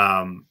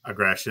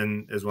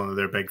 aggression is one of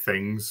their big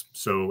things.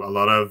 So a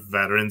lot of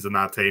veterans in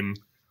that team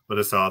would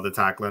have saw the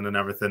tackling and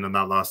everything in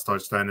that last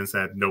touchdown and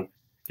said, nope,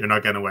 you're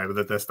not getting away with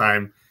it this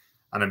time.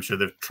 And I'm sure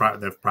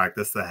they've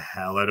practiced the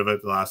hell out of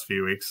it the last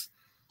few weeks.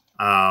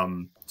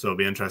 So it'll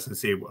be interesting to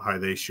see how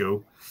they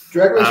show. Do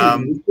you reckon I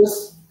should use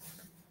this?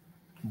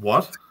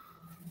 What?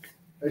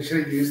 I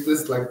should have used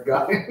this like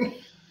guy.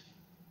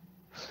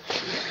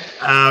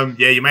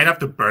 Yeah, you might have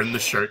to burn the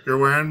shirt you're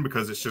wearing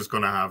because it's just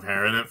going to have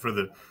hair in it for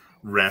the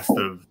rest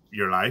of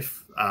your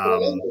life.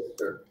 But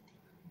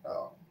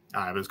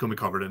it's going to be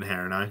covered in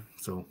hair now.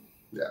 So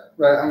yeah,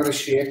 right. I'm going to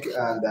shake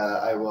and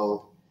I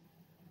will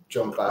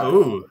jump back.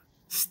 Oh,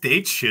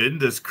 stay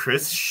tuned as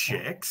Chris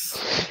shakes.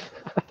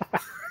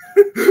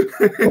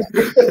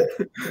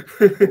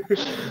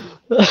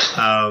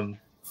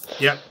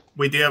 Yeah,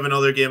 we do have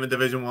another game in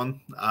Division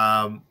 1.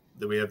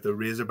 We have the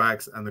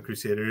Razorbacks and the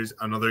Crusaders.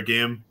 Another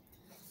game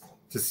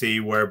to see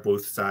where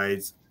both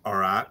sides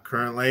are at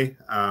currently.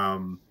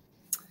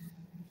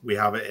 We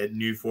have it at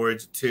New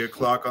Forge at 2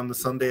 o'clock on the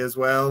Sunday as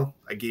well.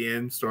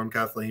 Again, Storm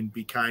Kathleen,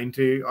 be kind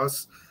to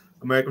us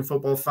American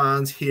football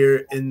fans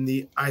here in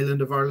the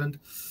island of Ireland.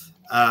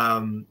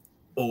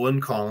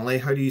 Owen Connolly,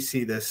 how do you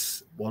see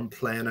this one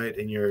playing out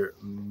in your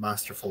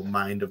masterful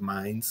mind of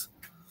minds?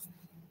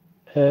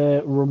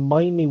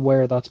 Remind me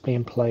where that's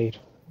being played.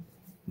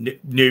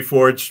 New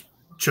Forge,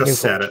 just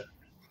said it.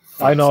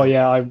 I know,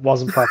 yeah, I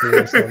wasn't properly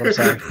listening, I'm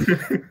sorry.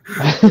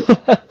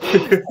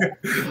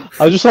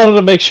 I just wanted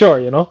to make sure,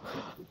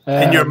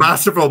 In your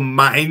masterful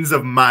minds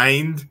of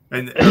mind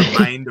and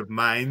mind of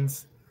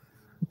minds.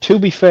 To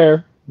be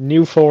fair,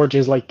 New Forge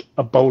is like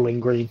a bowling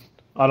green.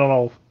 I don't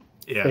know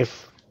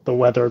if the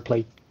weather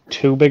played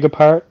too big a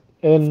part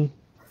in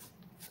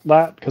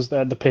that, because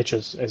the pitch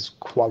is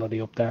quality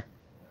up there.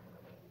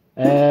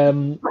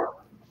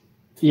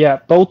 Yeah,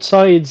 both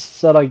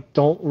sides that I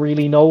don't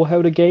really know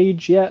how to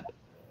gauge yet.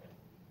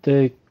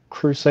 The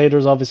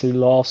Crusaders obviously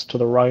lost to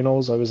the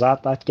Rhinos. I was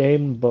at that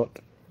game, but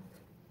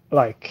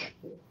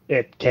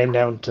it came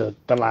down to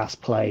the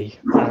last play,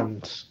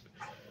 and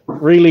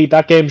really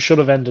that game should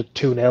have ended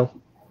 2-0.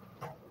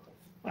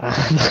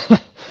 And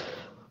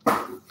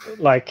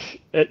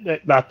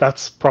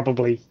that's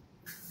probably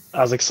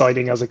as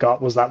exciting as it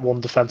got, was that one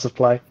defensive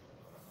play.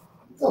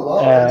 It's a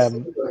lot.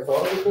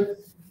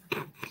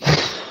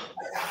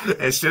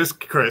 It's just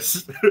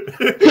Chris.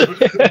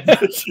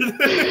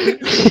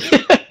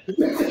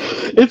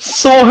 It's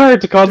so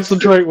hard to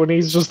concentrate when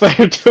he's just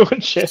there doing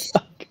shit.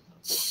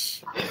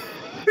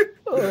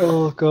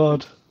 Oh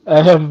god.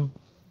 I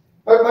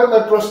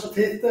might brush the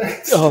teeth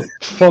there. Oh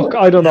fuck!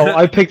 I don't know.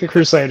 I picked the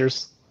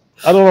Crusaders.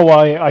 I don't know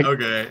why.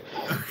 Okay.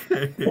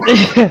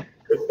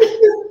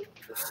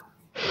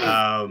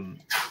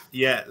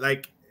 Yeah,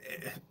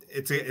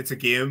 it's a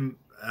game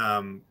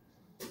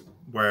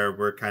where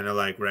we're kind of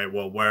like, right,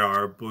 well, where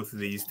are both of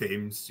these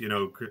teams?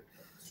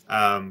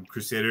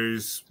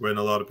 Crusaders were in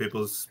a lot of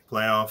people's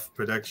playoff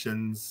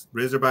predictions.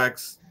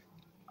 Razorbacks,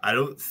 I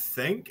don't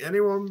think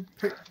anyone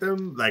picked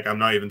them. I'm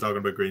not even talking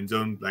about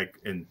GreenZone.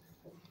 In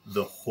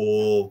the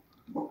whole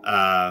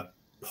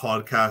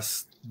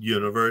podcast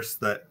universe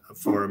that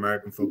for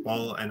American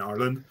football in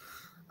Ireland,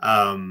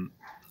 I'm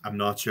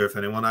not sure if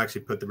anyone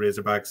actually put the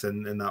Razorbacks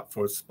in that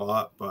fourth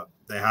spot, but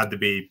they had to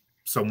be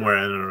somewhere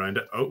in and around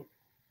it. Oh,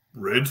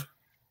 rude.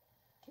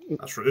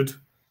 That's rude.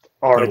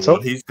 All right,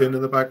 what he's doing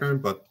in the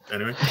background, but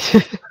anyway.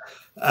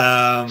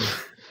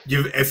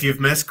 If you've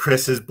missed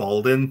Chris's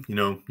balding,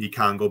 you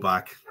can go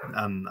back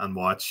and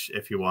watch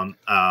if you want.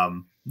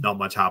 Not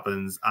much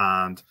happens,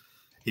 and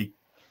he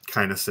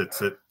kind of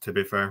sits it, to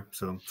be fair,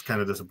 so it's kind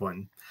of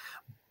disappointing.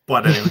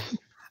 But anyway,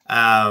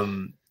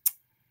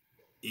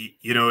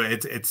 You know,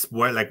 it's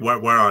where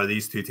where are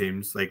these two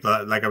teams? Like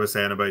I was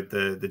saying about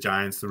the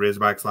Giants, the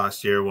Razorbacks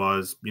last year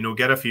was, you know,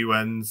 get a few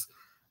wins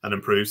and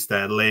improve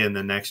steadily, and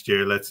then next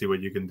year let's see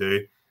what you can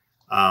do.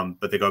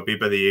 But they got beat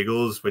by the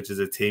Eagles, which is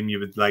a team you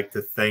would like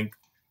to think,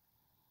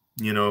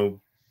 you know,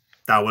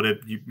 that would have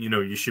you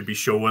know you should be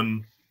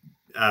showing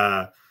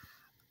a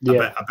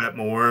bit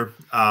more.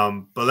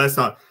 But let's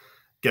not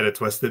get it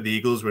twisted. The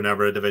Eagles were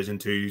never a Division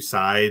 2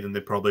 side, and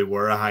they probably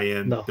were a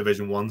high-end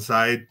Division 1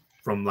 side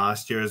from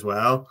last year as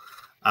well.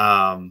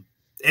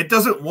 It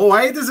doesn't. Well,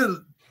 why does it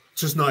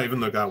just not even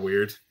look that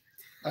weird?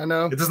 I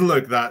know it doesn't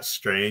look that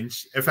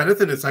strange. If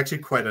anything, it's actually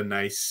quite a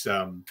nice.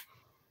 I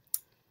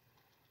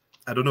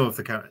don't know if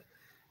the camera.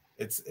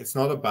 It's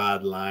not a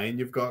bad line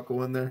you've got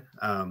going there.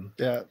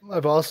 Yeah,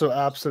 I've also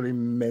absolutely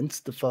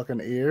minced the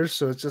fucking ears,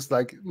 so it's just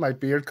like my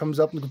beard comes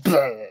up and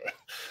goes.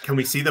 Can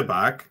we see the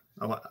back?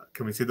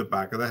 Can we see the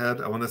back of the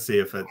head? I want to see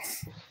if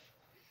it's.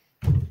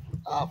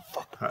 Oh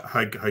fuck!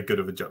 How good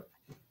of a job.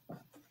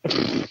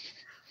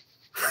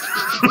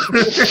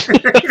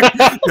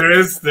 there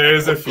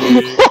is a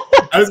few.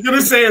 I was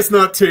gonna say it's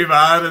not too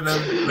bad, and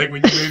then like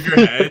when you move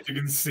your head, you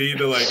can see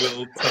the like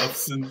little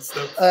tufts and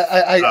stuff.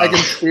 I can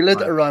feel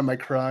it around my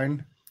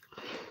crown.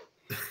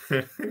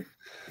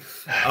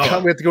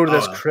 Can't wait to go to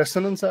this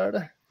christening on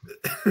Saturday.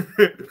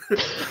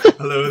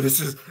 Hello, this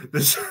is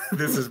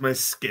my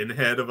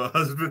skinhead of a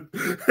husband.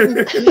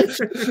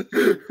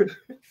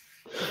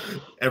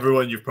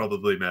 Everyone you've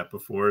probably met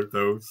before,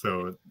 though,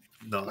 so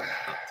not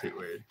too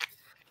weird.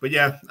 But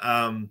yeah,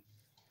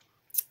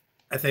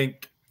 I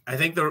think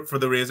for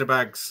the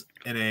Razorbacks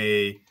in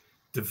a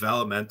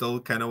developmental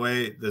kind of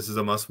way, this is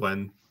a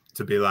must-win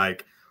to be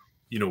like,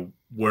 you know,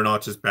 we're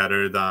not just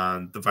better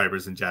than the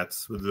Vipers and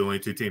Jets. We're the only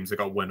two teams that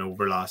got win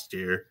over last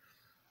year.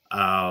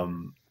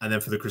 And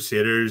then for the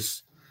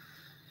Crusaders,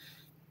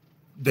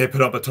 they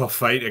put up a tough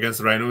fight against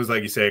the Rhinos.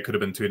 Like you say, it could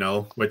have been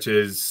 2-0, which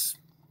is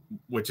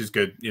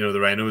good. You know,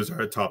 the Rhinos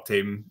are a top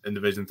team in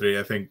Division 3.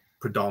 I think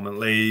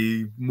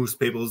predominantly most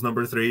people's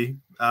number 3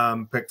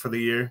 pick for the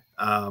year.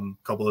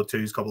 Couple of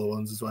 2s, couple of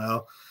 1s as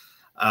well.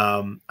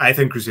 I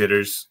think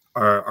Crusaders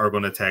are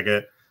going to take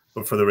it,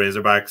 but for the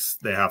Razorbacks,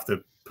 they have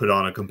to put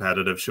on a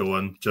competitive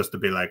showing just to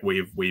be like,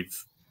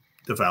 we've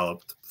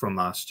developed from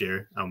last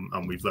year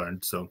and we've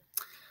learned. So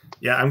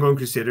yeah, I'm going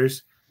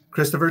Crusaders.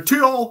 Christopher,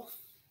 2-all.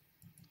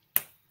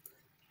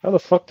 How the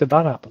fuck did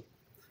that happen?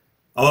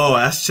 Oh,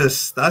 that's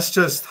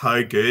just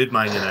how good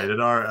Man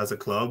United are as a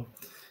club.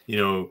 You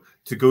know,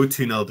 to go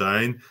 2-0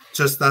 down,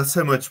 just that's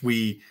how much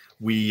we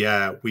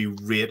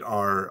rate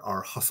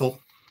our hustle.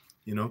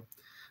 You know,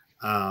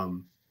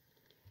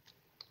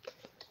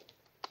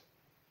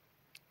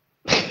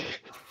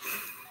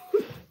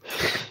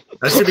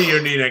 that should be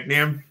your new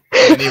nickname.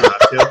 Mini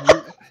Rat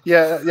Tail.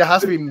 Yeah, it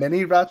has to be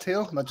Mini Rat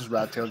Tail, not just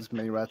Rat Tail, just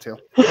Mini Rat Tail.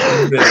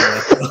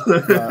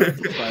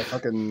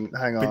 Fucking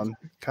hang on.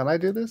 Can I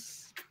do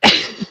this?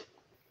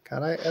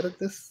 Can I edit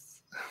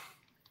this?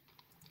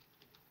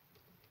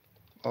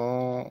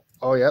 Oh,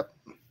 yep.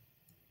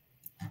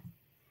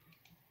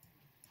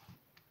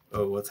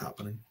 Oh, what's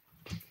happening?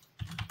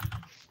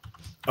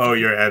 Oh,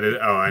 you're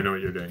editing. Oh, I know what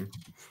you're doing.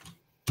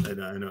 I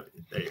know.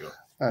 There you go.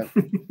 All right.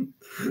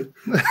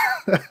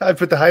 I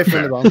put the hyphen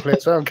in the wrong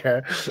place. I don't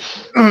care.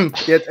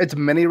 Yeah, it's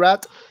Mini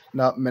Rat,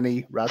 not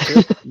Mini Rat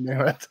Tail. Mini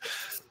Rat.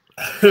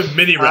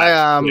 Mini Rat. I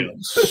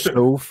am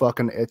so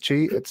fucking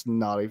itchy. It's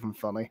not even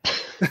funny.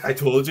 I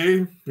told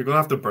you. You're going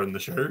to have to burn the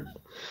shirt.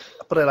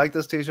 But I like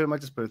this t-shirt. I might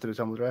just put it through the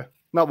tumble dryer.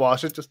 Not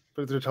wash it, just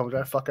put it through the tumble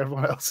dryer. Fuck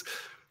everyone else.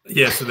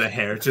 Yeah, so the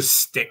hair just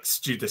sticks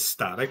due to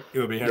static.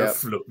 It'll be hair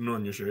floating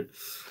on your shirt.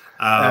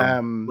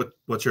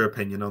 What's your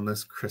opinion on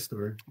this,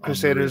 Christopher?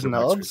 Crusaders and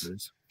Hogs?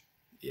 Crusaders?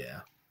 Yeah.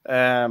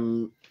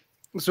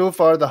 So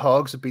far, the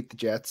Hogs have beat the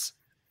Jets.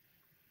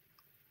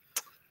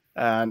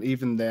 And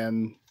even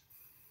then,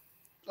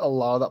 a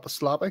lot of that was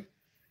sloppy.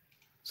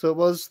 So it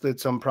was. They had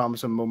some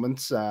promising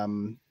moments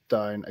down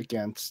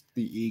against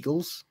the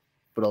Eagles,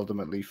 but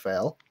ultimately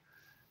fell.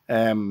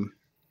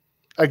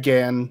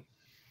 Again,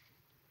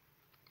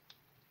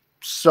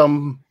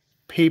 some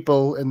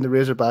people in the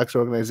Razorbacks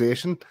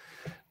organization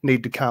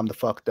need to calm the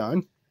fuck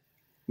down,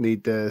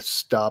 need to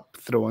stop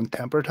throwing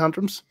temper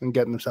tantrums and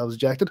getting themselves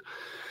ejected.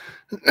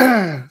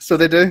 So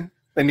they do.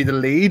 They need to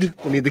lead.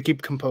 They need to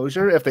keep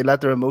composure. If they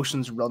let their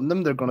emotions run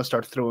them, they're going to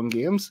start throwing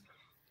games.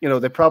 You know,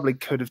 they probably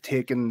could have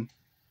taken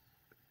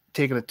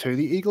it to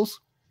the Eagles,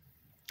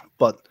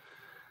 but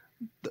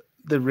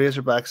the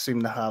Razorbacks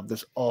seem to have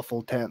this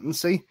awful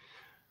tendency.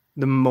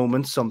 The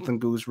moment something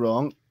goes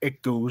wrong,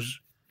 it goes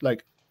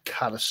like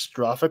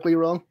catastrophically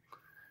wrong.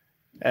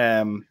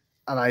 And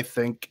I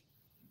think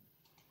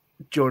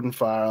Jordan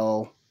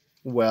Farrell,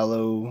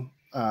 Wello,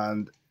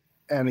 and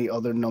any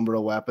other number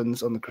of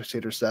weapons on the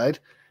Crusader side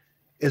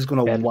is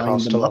going to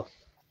wind them up.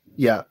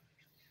 Yeah.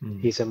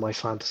 He's in my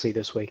fantasy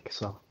this week,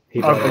 so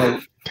he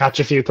better catch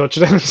a few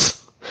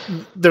touchdowns.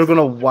 They're going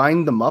to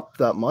wind them up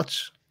that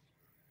much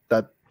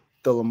that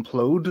they'll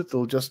implode.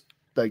 They'll just,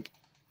 like,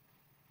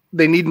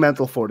 they need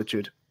mental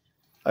fortitude.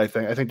 I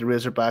think the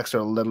Razorbacks are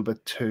a little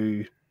bit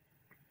too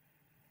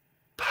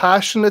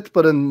passionate,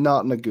 but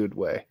not in a good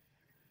way.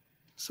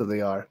 So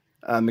they are.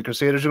 And the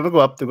Crusaders are going to go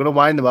up. They're going to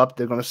wind them up.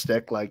 They're going to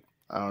stick, like,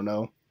 I don't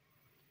know,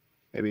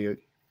 maybe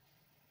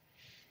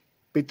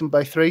beat them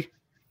by 3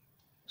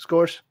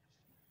 scores.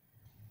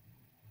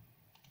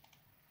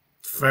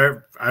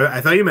 Fair.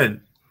 I thought you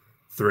meant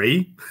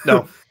 3.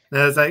 No.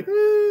 I was like,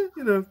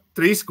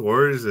 3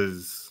 scores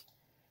is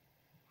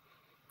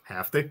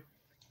hefty.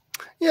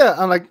 Yeah,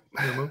 and like,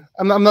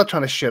 I'm not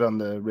trying to shit on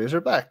the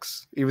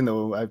Razorbacks, even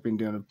though I've been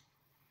doing a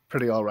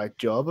pretty all right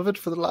job of it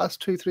for the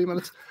last 2-3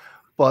 minutes.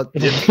 But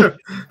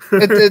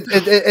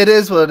it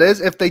is what it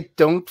is. If they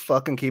don't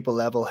fucking keep a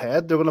level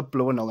head, they're going to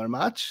blow another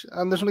match.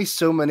 And there's only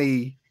so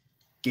many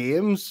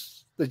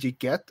games that you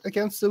get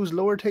against those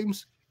lower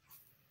teams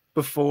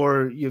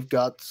before you've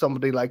got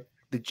somebody like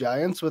the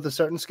Giants with a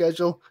certain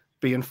schedule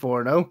being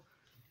 4-0.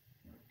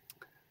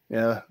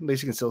 Yeah, at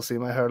least you can still see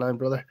my hairline,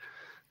 brother.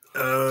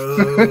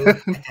 Oh,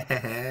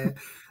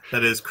 that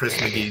is Chris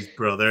McGee's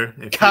brother.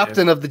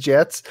 Captain of the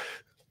Jets.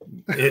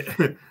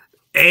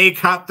 A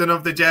captain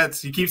of the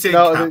Jets. You keep saying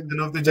captain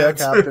of the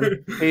Jets.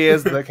 Captain. He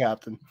is the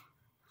captain.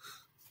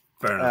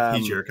 Fair enough.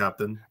 He's your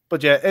captain.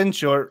 But yeah, in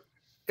short,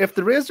 if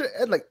the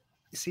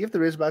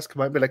Razorbacks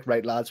come out and be like,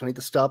 right, lads, we need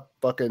to stop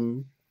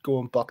fucking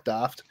going buck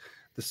daft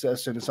as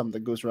soon as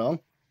something goes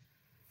wrong,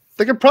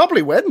 they could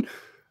probably win,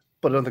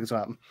 but I don't think it's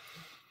going to happen.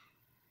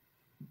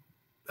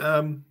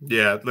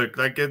 Yeah, look,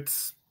 like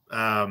it's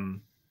I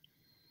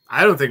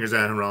don't think there's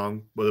anything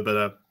wrong with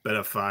a bit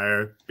of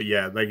fire, but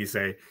yeah, like you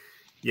say,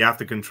 you have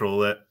to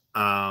control it.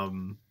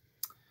 And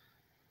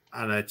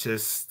I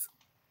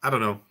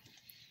don't know.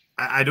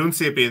 I don't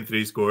see it being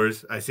 3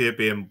 scores. I see it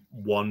being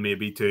 1,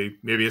 maybe 2,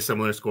 maybe a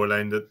similar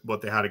scoreline to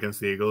what they had against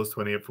the Eagles,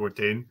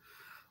 28-14.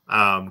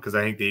 Because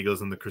I think the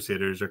Eagles and the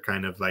Crusaders are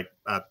kind of like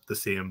at the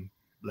same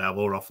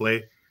level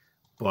roughly.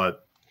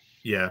 But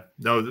yeah,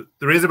 no,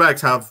 the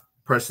Razorbacks have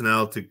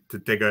personnel to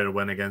dig out a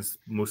win against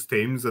most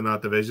teams in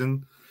that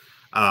division.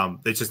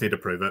 They just need to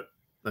prove it,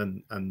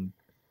 and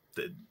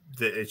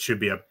it should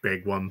be a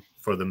big one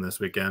for them this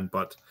weekend.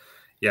 But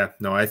yeah,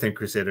 no, I think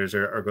Crusaders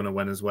are going to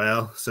win as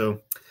well.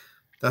 So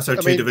that's our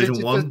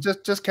Division 1.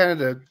 Just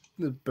kind of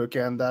the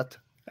bookend that.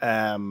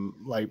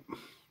 Like,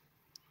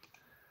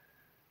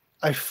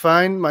 I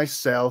find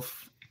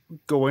myself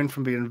going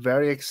from being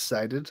very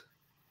excited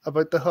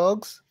about the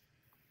Hogs.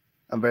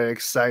 I'm very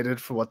excited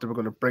for what they were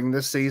going to bring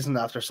this season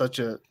after such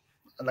a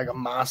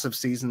massive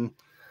season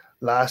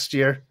last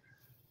year.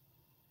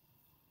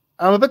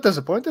 I'm a bit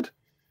disappointed,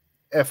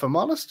 if I'm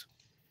honest.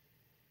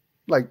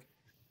 Like,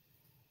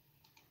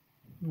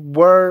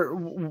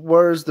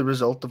 where's the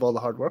result of all the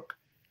hard work?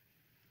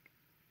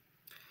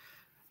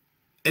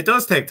 It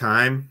does take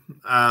time.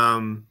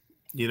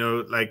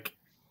 Like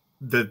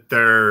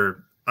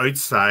they're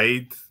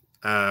outside.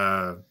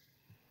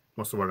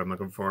 What's the word I'm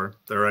looking for?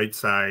 They're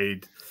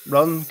outside.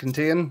 Run,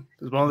 contain.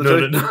 Is one of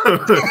the no.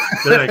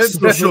 They're like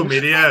social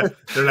media.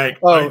 They're like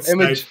outside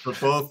image.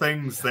 football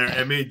things. Their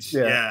image,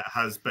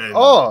 has been.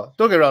 Oh,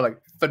 don't get me wrong,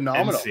 like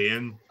phenomenal,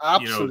 insane,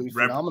 absolutely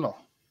phenomenal.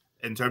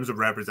 In terms of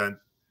representation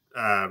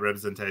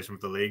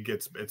with the league,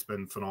 it's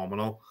been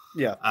phenomenal.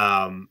 Yeah.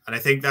 And I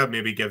think that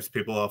maybe gives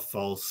people a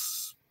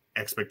false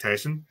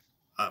expectation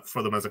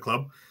for them as a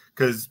club,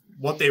 because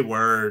what they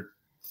were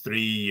 3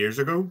 years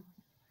ago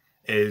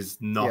is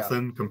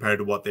nothing compared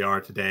to what they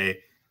are today,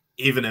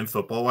 even in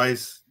football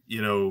wise.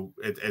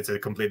 It's a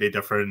completely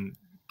different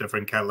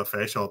kettle of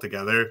fish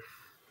altogether.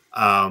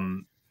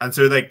 And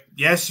so, like,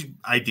 yes,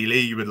 ideally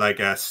you would like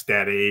a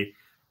steady,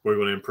 we're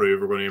going to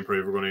improve,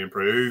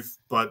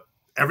 but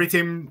every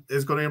team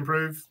is going to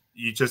improve.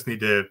 You just need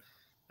to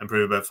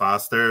improve a bit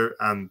faster,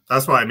 and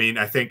that's what I mean.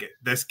 I think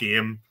this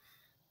game,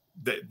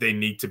 they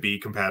need to be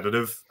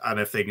competitive, and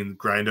if they can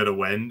grind out a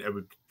win, it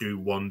would do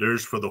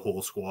wonders for the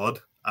whole squad.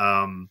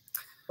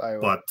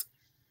 But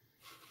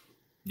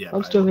yeah,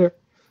 I'm still here.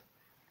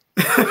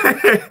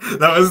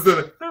 That was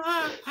the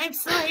I'm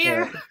still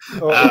here.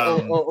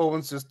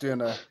 Owen's just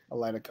doing a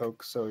line of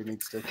coke, so he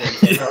needs to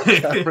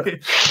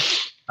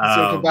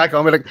come back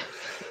on me like.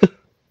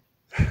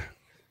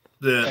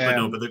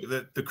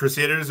 The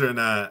Crusaders are in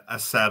a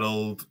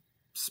settled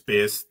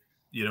space,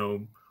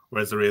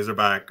 whereas the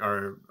Razorback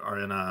are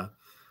in a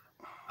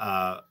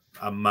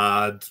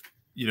mad,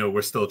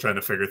 we're still trying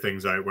to figure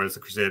things out, whereas the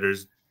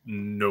Crusaders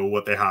know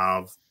what they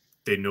have,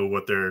 they know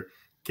what they're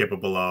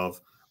capable of.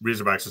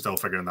 Razorbacks are still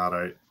figuring that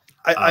out.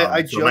 So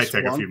it might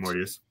take a few more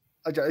years.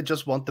 I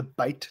just want the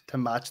bite to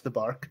match the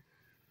bark.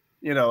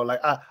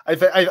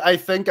 I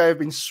think I've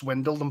been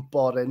swindled and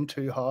bought in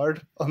too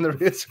hard on the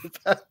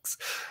Razorbacks.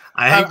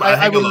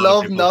 I would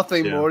love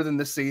nothing more than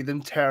to see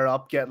them tear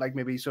up, get like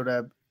maybe sort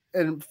of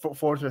in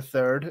 4th or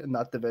 3rd in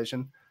that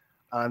division.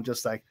 And I'm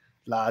just like,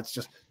 lads,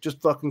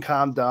 just fucking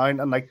calm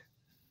down and like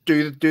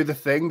do the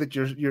thing that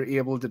you're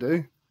able to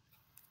do.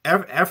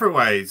 Effort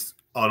wise,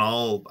 on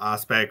all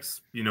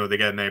aspects, they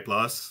get an A+.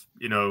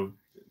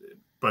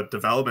 But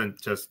development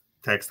just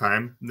takes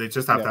time. They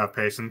just have to have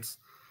patience.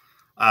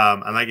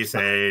 And like you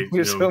say,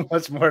 You're so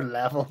much more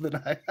level than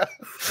I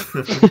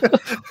am.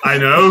 I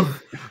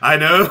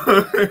know.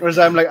 Whereas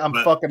I'm like, I'm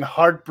fucking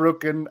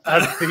heartbroken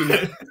at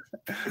the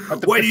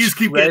why do you just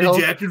keep getting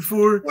ejected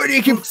for? Why do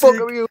you keep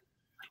fucking me?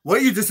 Why are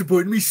you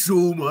disappointing me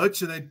so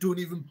much and I don't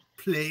even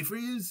play for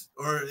you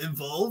or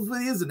involved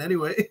with you in any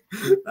way?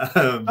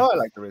 I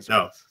like the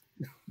Razorbacks.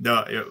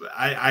 No,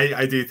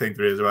 I do think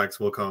the Razorbacks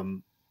will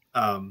come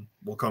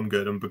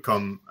good and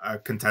become a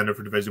contender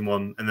for Division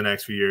 1 in the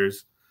next few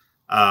years.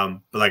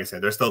 But like I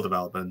said, they're still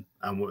developing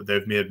and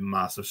they've made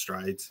massive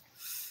strides.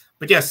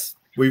 But yes,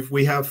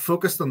 we have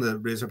focused on the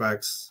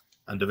Razorbacks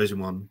and Division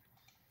 1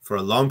 for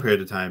a long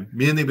period of time,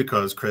 mainly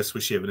because Chris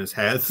was shaving his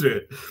head through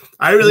it.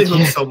 I really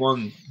hope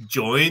someone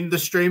joined the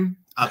stream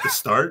at the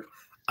start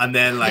and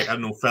then, like, I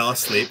don't know, fell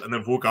asleep and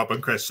then woke up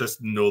and Chris just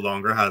no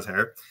longer has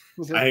hair.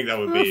 I think that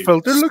would be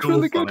filter looks so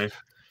really funny good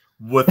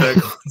with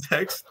the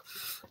context.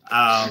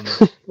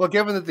 Well,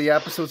 given that the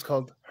episode's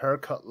called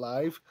Haircut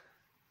Live,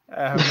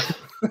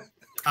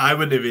 I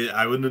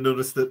wouldn't have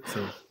noticed it.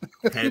 So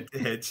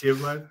head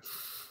shave live.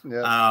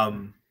 Yeah.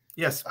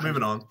 Yes.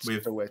 Moving on. We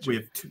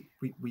have two.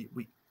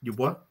 You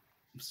what?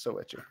 I'm so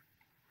itchy.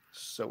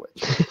 So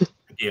itchy.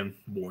 Again,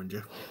 warned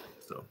you.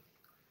 So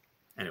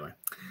anyway,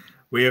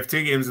 we have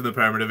 2 games in the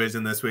Premier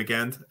Division this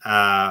weekend.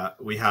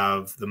 We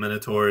have the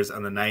Minotaurs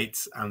and the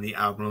Knights and the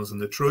Admirals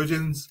and the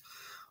Trojans.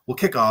 We'll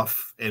kick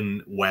off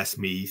in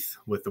Westmeath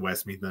with the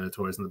Westmeath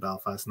Minotaurs and the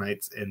Belfast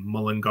Knights in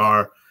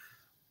Mullingar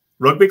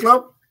Rugby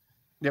Club.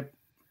 Yep.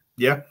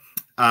 Yeah.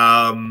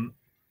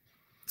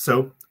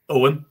 So,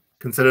 Owen,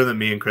 considering that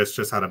me and Chris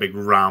just had a big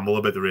ramble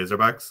about the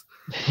Razorbacks.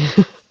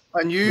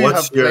 And you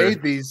have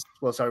played these,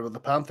 well, sorry, with the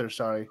Panthers,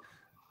 sorry.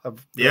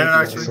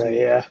 Actually.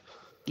 Yeah.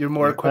 You're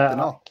more equipped than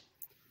all.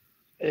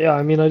 Yeah,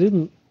 I mean, I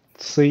didn't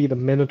see the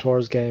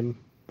Minotaurs game,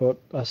 but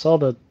I saw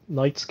the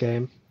Knights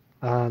game,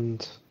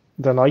 and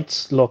the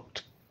Knights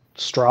looked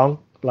strong.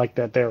 Like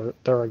that,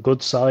 they're a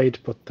good side,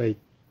 but they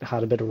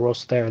had a bit of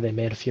rust there. They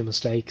made a few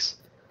mistakes.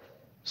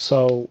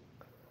 So,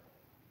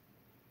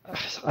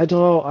 I don't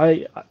know.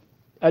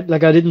 I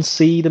didn't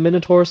see the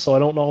Minotaurs, so I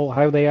don't know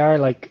how they are.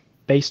 Like,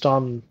 based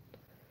on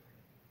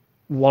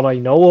what I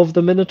know of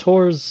the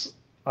Minotaurs,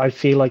 I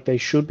feel like they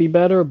should be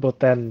better,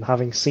 but then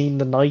having seen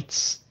the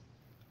Knights,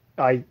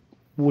 I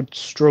would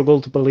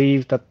struggle to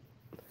believe that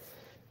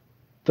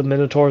the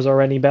Minotaurs are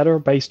any better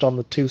based on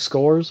the 2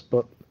 scores.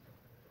 But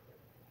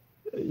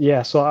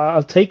yeah, so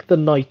I'll take the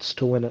Knights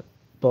to win it,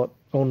 but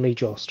only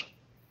just.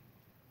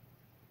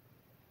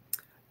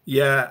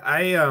 Yeah,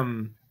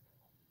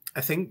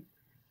 I think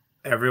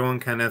everyone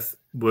kind of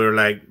were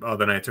like, oh,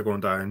 the Knights are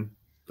going down.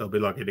 They'll be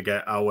lucky to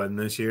get a win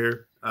this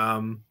year.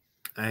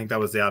 I think that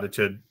was the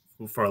attitude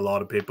for a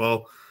lot of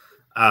people.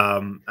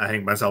 I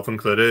think myself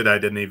included. I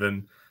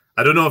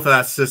don't know if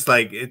that's just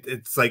like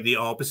it's like the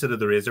opposite of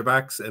the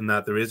Razorbacks in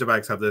that the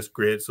Razorbacks have this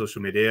great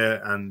social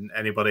media and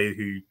anybody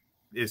who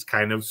is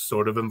kind of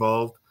sort of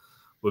involved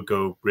would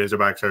go,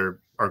 Razorbacks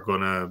are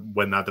going to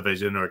win that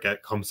division or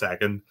come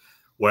second.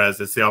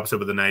 Whereas it's the opposite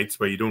with the Knights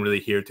where you don't really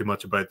hear too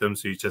much about them.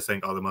 So you just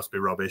think, oh, they must be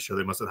rubbish or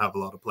they mustn't have a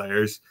lot of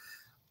players.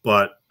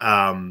 But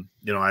I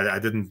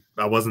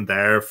wasn't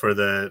there for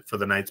the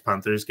Knights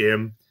Panthers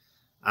game,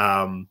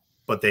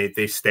 but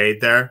they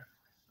stayed there,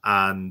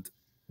 and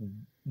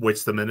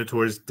which the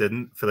Minotaurs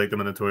didn't. I feel like the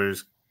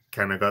Minotaurs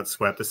kind of got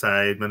swept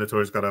aside.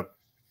 Minotaurs got a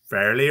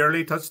fairly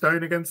early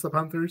touchdown against the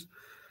Panthers,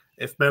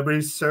 if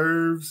memory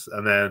serves,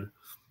 and then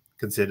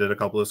conceded a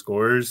couple of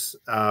scores.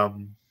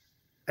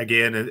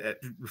 Again,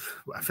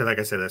 I feel like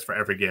I say this for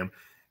every game.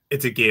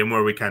 It's a game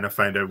where we kind of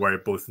find out where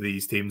both of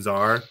these teams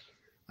are.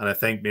 And I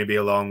think maybe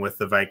along with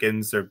the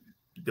Vikings,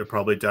 they're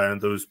probably down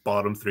those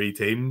bottom 3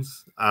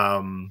 teams.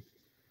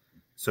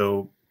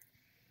 So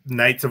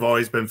Knights have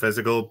always been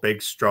physical,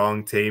 big,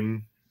 strong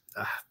team.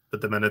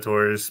 But the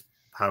Minotaurs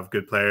have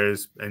good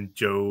players and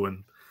Joe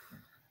and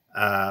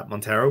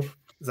Montero.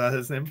 Is that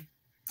his name?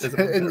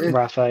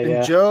 Rafa,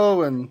 yeah.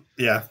 Joe and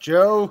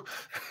Joe.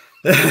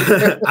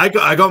 I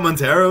got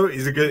Montero.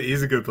 He's a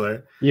good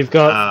player. You've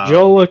got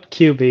Joe at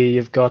QB.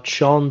 You've got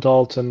Sean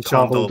Dalton,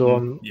 Cahill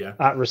Dunn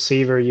at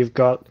receiver. You've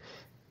got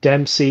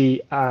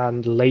Dempsey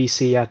and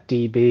Lacey at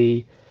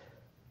DB.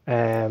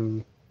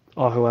 Who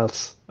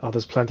else? Oh,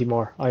 there's plenty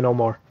more. I know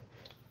more.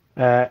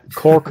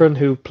 Corcoran,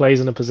 who plays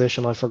in a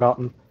position I've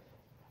forgotten.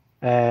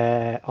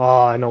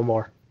 I know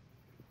more.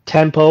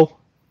 Tempo,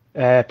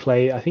 I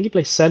think he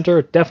plays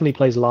center. Definitely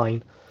plays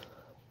line.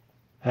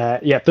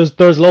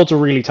 There's loads of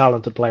really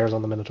talented players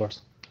on the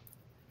Minotaurs.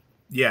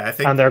 Yeah, I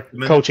think, and their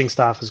coaching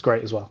staff is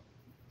great as well.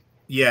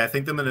 Yeah, I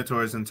think the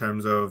Minotaurs in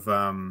terms of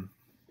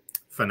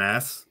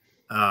finesse,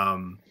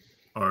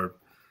 or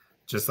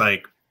just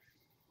like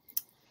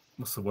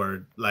what's the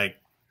word, like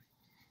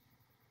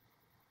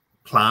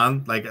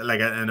plan, like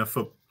in a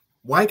foot.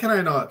 Why can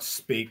I not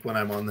speak when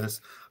I'm on this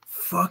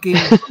fucking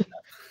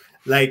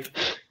like?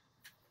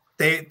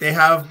 They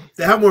have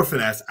more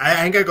finesse. I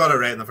think I got it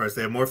right in the first.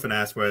 They have more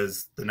finesse,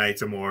 whereas the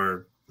Knights are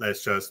more,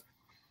 let's just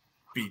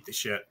beat the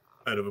shit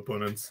out of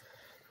opponents.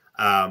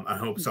 I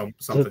hope something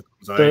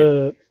comes out.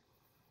 The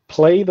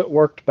play that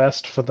worked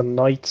best for the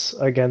Knights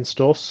against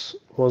us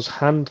was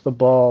hand the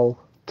ball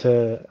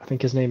to, I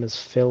think his name is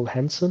Phil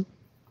Henson,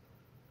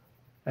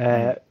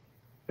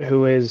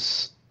 who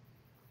is,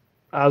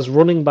 as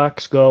running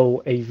backs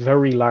go, a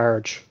very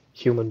large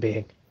human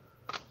being.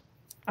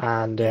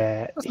 And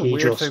That's a he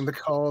weird just thing to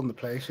call on the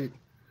play sheet.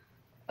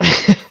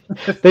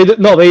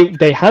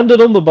 they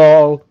handed him the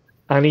ball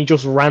and he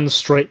just ran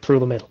straight through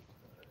the middle.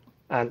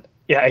 And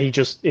yeah, he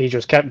just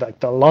kept, like,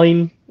 the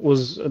line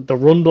was, the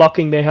run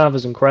blocking they have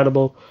is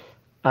incredible,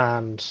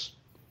 and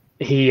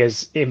he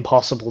is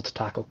impossible to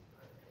tackle.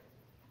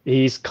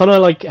 He's kind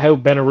of like how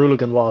Ben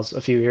Aruligan was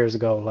a few years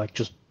ago, like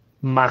just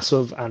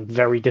massive and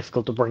very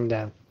difficult to bring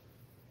down.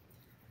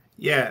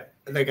 Yeah,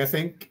 like I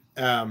think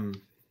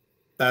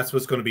that's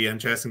what's going to be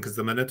interesting, because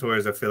the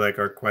Minotaurs, I feel like,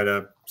 are quite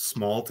a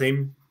small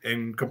team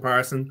in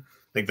comparison.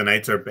 Like the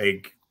Knights are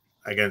big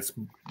against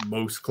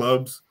most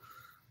clubs,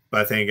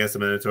 but I think against the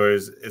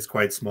Minotaurs it's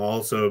quite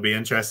small. So it'll be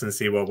interesting to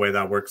see what way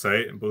that works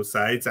out in both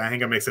sides. I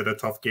think it makes it a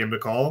tough game to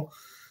call.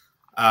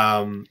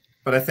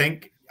 But I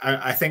think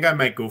I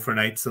might go for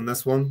Knights in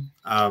this one.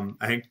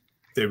 I think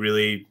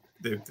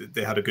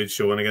they had a good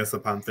showing against the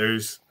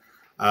Panthers.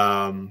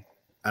 And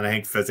I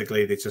think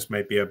physically they just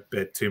might be a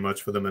bit too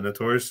much for the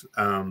Minotaurs.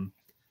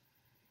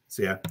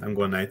 So yeah, I'm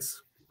going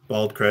Knights.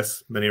 Bald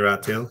Chris, mini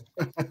rat tail.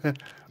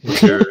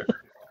 What's your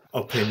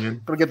opinion?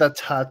 I'm gonna get that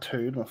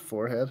tattooed on my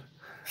forehead.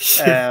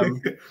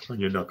 On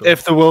your knuckles.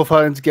 If the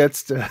Wolfhounds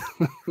gets to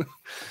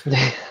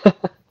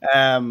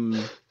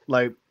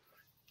like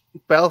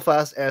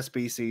Belfast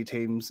SBC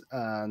teams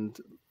and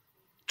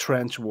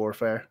trench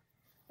warfare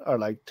are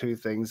like two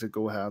things that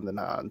go hand in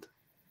hand.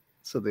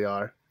 So they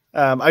are.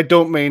 I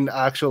don't mean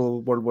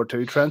actual World War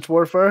II trench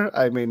warfare.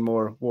 I mean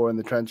more war in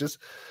the trenches.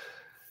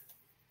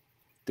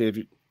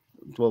 Dave,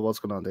 well, what's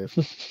going on, Dave?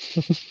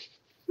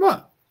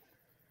 What?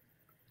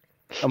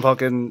 I'm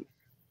fucking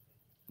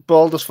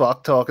bald as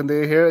fuck talking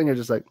to you here, and you're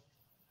just like,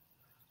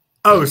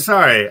 oh,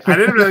 sorry. I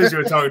didn't realize you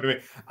were talking to me.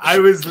 I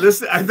was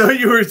listening. I thought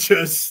you were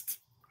just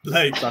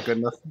like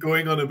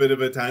going on a bit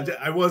of a tangent.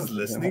 I was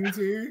listening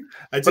to you.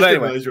 I just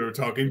didn't realize you were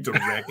talking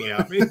directly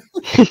at me.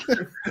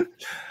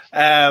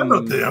 I'm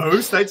not the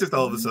host. I just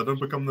all of a sudden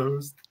become the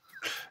host.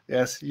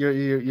 Yes, you're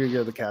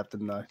the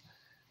captain now.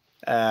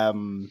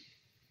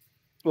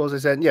 What was I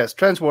saying? Yes,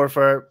 trench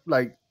warfare.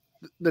 Like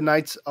the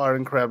Knights are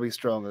incredibly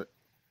strong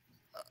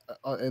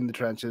in the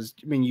trenches.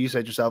 I mean, you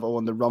said yourself, oh,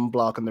 on the run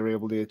block and they're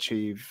able to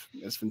achieve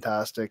is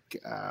fantastic.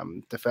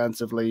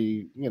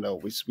 Defensively, you know,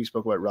 we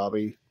spoke about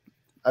Robbie.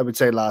 I would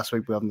say last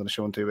week, we haven't done a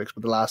show in 2 weeks,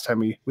 but the last time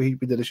we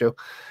did a show,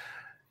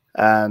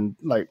 and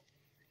like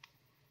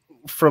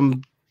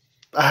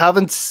I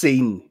haven't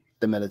seen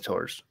the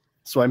Minotaurs,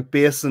 so I'm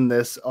basing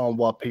this on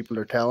what people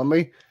are telling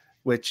me,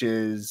 which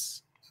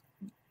is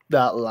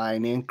that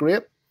line ain't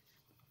great.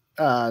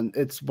 And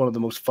it's one of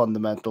the most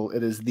fundamental.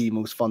 It is the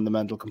most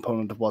fundamental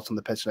component of what's on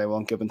the pitch at any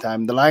one given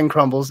time. The line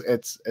crumbles,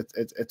 it's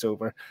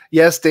over.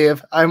 Yes,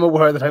 Dave, I'm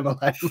aware that I'm a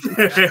line.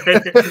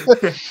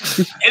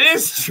 It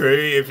is true.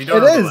 If you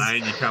don't have a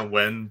line, you can't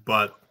win.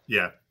 But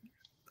yeah,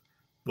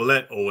 we'll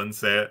let Owen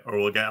say it, or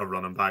we'll get a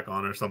running back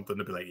on or something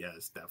to be like, yeah,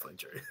 it's definitely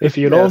true. If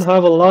you don't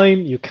have a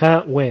line, you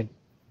can't win.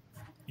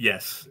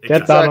 Yes, exactly.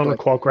 Get that on a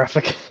quad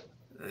graphic.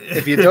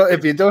 If you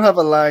don't have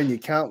a line, you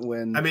can't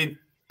win.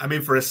 I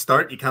mean, for a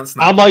start, you can't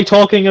snap. Am I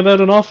talking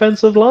about an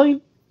offensive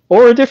line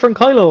or a different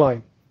kind of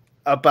line?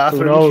 A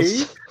bathroom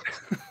key?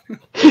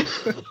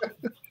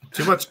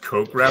 Too much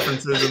Coke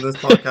references in this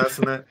podcast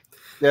tonight.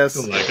 Yes.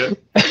 Don't like it.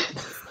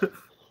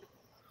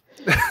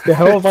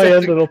 How have I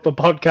ended up a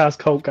podcast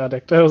Coke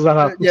addict? How's that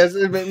happen? Yes,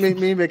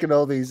 me making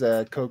all these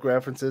Coke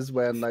references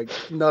when, like,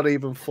 not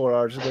even 4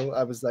 hours ago,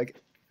 I was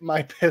like,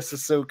 my piss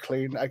is so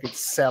clean, I could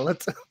sell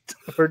it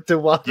to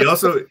what? You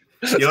also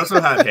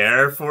had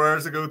hair 4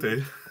 hours ago,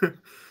 too.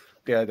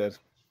 Yeah, I did.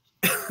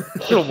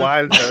 It's a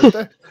wild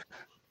Thursday.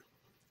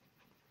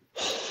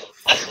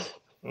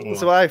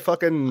 So I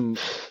fucking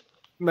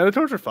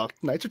Minotaurs are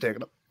fucked. Knights are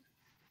taking it.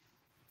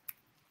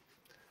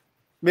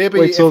 Maybe.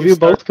 Wait, so have you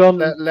both gone?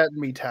 Let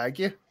me tag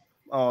you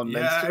on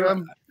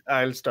Instagram.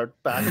 I'll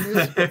start backing you.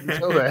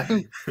 Until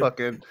then,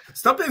 fucking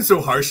stop being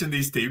so harsh in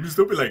these teams.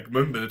 Don't be like,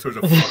 my Minotaurs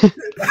are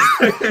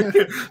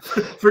fucked.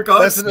 For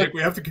God's sake,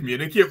 we have to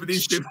communicate with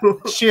these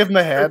people. Shave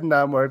my head and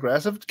now I'm more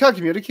aggressive. Can't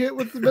communicate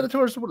with the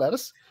Minotaurs. Won't let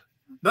us.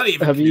 Not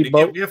even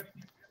communicate.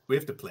 We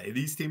have to play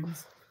these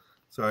teams.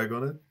 Sorry, go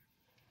on.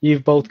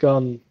 You've both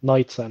gone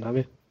Knights then, have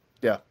you?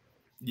 Yeah.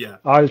 Yeah.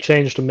 I'll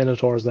change to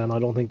Minotaurs then. I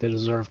don't think they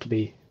deserve to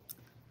be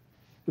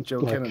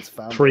Joe Kinnon's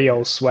family.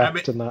 3-0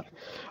 swept in that.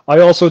 I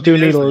also do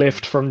need a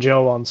lift from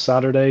Joe on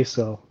Saturday,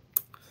 so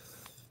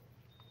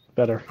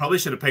better. Probably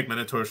should have picked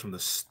Minotaurs from the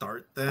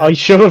start then. I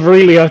should have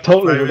really. I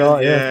totally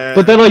forgot, yeah.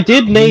 But then I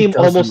did name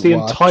almost the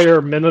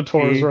entire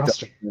Minotaurs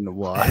roster.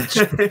 Watch.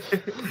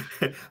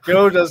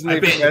 Joe doesn't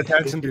even pay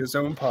attention to his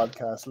own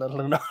podcast, let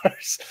alone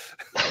ours.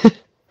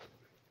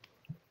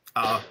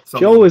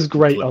 Joe is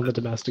great on the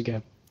domestic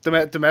game.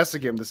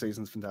 Domestic game this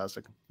season's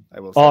fantastic. I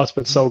will say. Oh, it's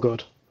been so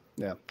good.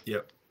 Yeah.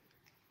 Yep.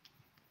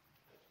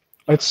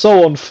 It's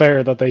so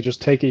unfair that they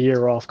just take a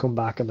year off, come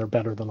back, and they're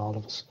better than all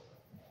of us.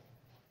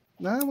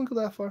 Nah, I won't go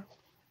that far.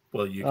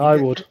 Well, you can I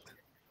get would.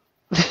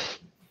 kicked.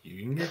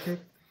 You can get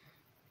kicked.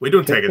 We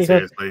don't take it me,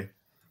 seriously.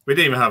 We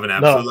didn't even have an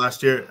episode No.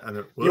 last year.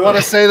 And You want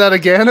to say that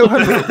again?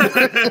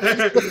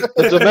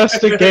 The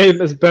domestic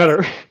game is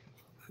better.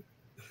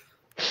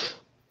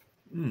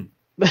 And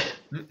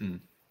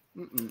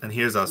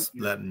here's us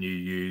letting you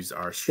use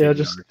our stream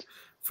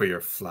for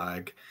your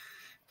flag.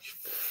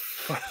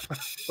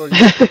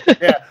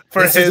 Yeah,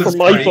 for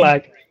my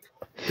flag.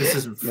 This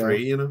isn't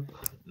free, you know.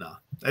 No,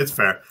 it's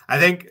fair. I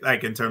think,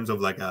 like, in terms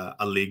of like a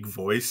league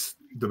voice,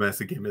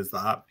 domestic game is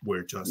that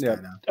we're just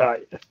kind of.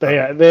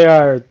 They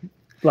are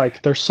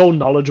like they're so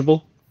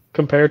knowledgeable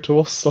compared to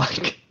us.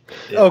 Like,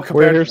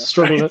 we're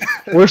struggling.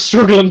 We're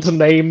struggling to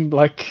name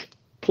like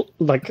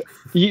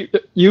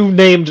you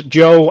named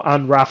Joe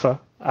and Rafa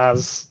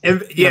as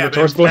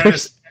Minotaurs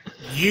players.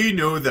 You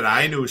know that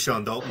I know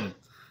Sean Dalton.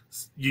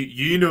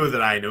 You know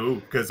that I know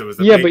because it was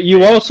but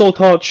you also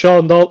thought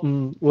Sean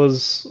Dalton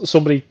was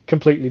somebody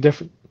completely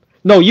different.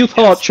 No, you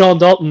thought Sean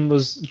Dalton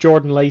was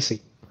Jordan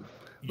Lacey.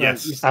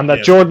 Yes, and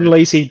that Jordan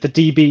Lacey, the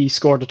DB,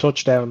 scored a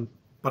touchdown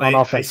on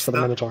offense for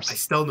the Minotaurs. I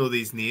still know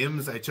these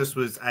names. I just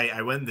was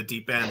I went in the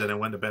deep end and I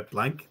went a bit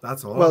blank.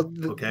 That's all. Well,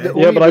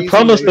 but I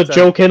promised that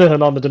Joe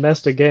Kinahan on the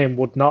domestic game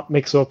would not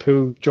mix up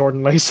who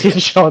Jordan Lacey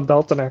and Sean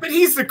Dalton are. But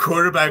he's the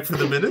quarterback for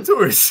the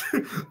Minotaurs.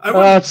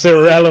 That's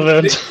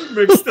irrelevant.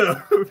 Mixed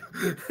up.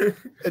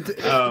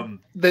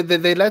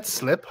 They let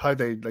slip how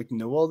they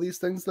know all these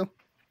things though.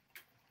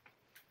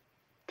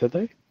 Did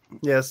they?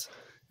 Yes.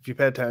 If you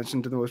pay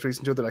attention to the most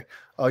recent show, they're like,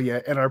 "Oh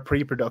yeah, in our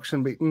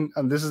pre-production meeting,"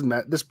 and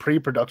this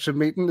pre-production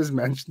meeting is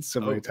mentioned so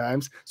many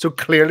times. So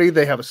clearly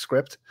they have a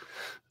script.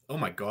 Oh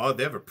my god,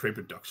 they have a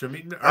pre-production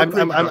meeting.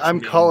 I'm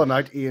calling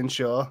out Ian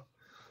Shaw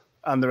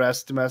and the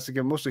rest of domestic,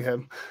 and mostly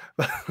him.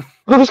 I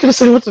was going to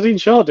say, what did Ian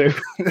Shaw do?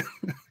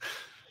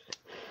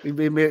 he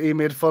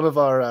made fun of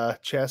our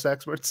chess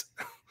experts.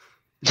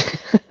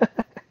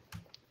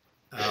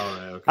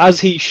 Okay. As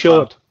he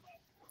should.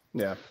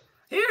 Yeah.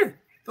 Here.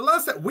 The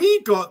last time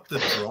we got the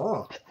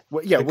draw.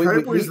 Well, yeah, we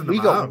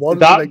got one.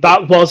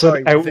 That was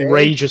an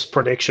outrageous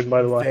prediction,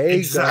 by the way.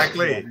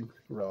 Exactly.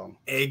 Wrong.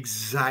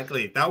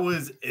 Exactly. That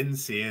was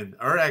insane.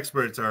 Our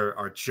experts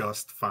are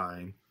just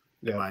fine,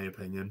 in my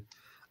opinion.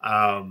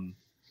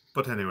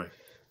 But anyway,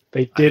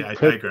 they did I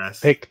digress.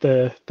 Pick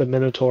the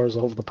Minotaurs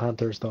over the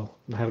Panthers, though.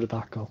 And how did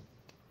that go?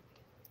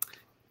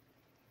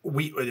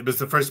 It was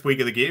the first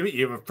week of the game.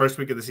 You have a first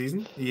week of the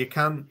season. You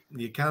can't.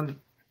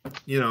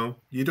 You know,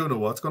 you don't know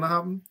what's going to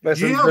happen.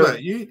 Listen,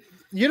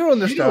 you don't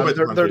understand.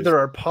 There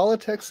are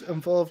politics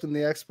involved in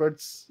the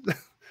experts.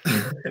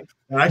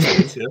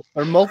 Actually, there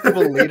are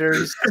multiple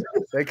leaders.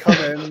 They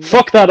come in.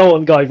 Fuck that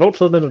Owen guy. Vote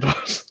for the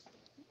Minotaurs.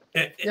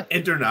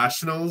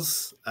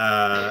 Internationals.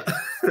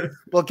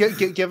 Well,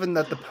 given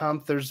that the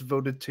Panthers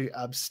voted to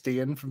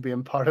abstain from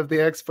being part of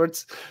the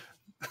experts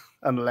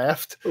and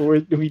left,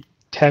 we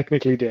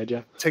technically did,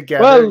 yeah.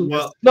 Together.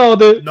 Well no,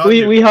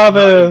 we have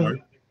a.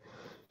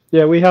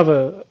 Yeah, we have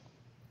a,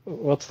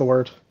 what's the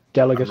word?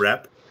 Delegate. A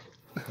rep.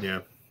 Yeah.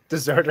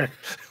 Deserter.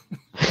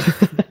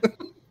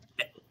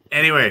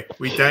 Anyway,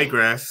 we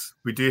digress.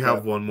 We do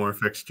have one more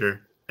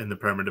fixture in the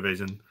Premier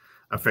Division,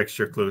 a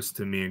fixture close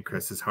to me and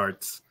Chris's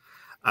hearts.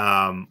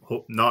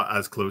 Not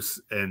as close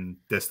in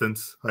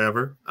distance,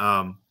 however,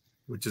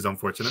 which is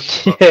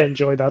unfortunate. Yeah,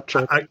 enjoy that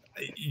trip.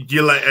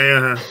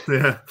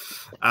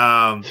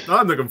 I'm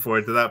looking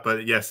forward to that.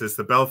 But yes, it's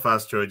the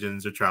Belfast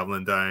Trojans are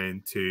traveling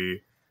down to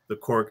the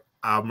Cork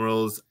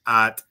Admirals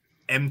at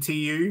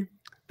MTU.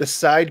 The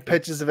side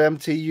pitches of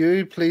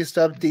MTU. Please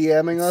stop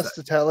DMing us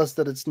to tell us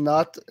that it's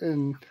not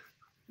in.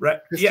 Right.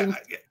 Yeah,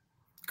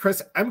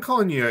 Chris, I'm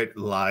calling you out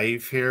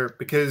live here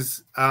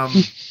because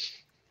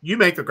you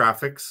make the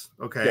graphics,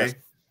 okay? Yes.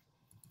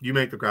 You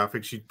make the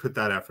graphics. You put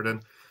that effort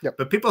in. Yep.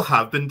 But people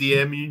have been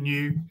DMing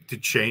you to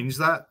change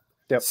that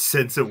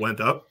since it went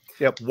up.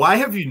 Yep. Why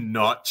have you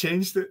not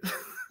changed it?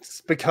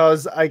 It's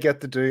because I get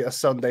to do a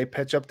Sunday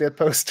pitch update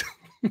post.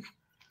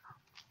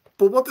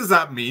 But what does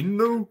that mean,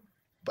 though?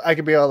 I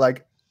can be all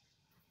like,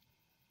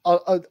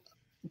 I'll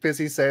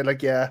basically say,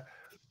 like, yeah,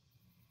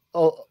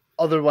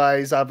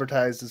 otherwise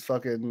advertised as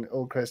fucking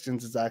Old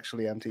Christians is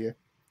actually MTU.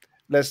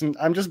 Listen,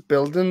 I'm just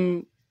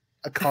building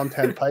a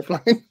content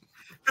pipeline.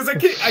 Because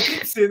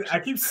I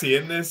keep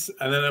seeing this,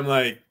 and then I'm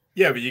like,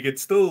 yeah, but you could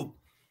still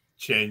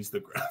change the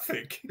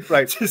graphic,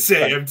 right? To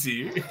say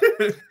MTU.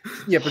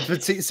 Yeah,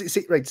 but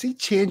see,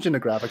 changing the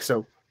graphic.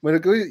 So when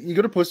you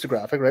go to post a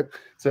graphic, right?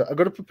 So I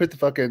got to put the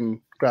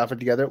fucking graphic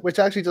together, which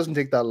actually doesn't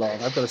take that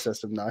long. I've got a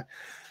system now.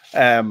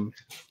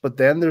 But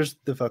then there's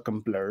the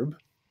fucking blurb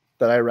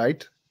that I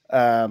write,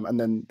 and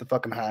then the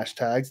fucking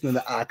hashtags, and then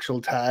the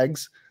actual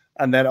tags,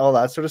 and then all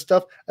that sort of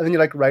stuff. And then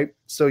you're like, right,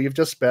 so you've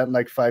just spent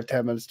like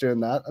 5-10 minutes doing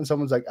that, and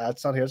someone's like,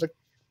 it's not here. It's like,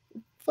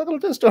 fucking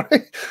do a story.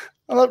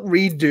 I'm not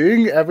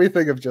redoing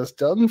everything I've just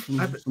done from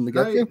the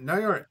get-go.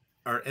 Now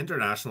our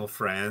international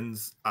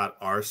friends at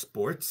our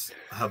sports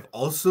have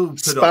also put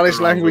Spanish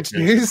language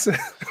news.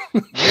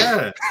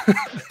 Yeah,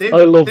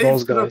 I love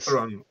those guys.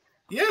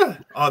 Yeah.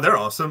 Oh, they're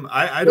awesome.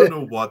 I don't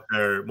know what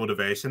their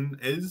motivation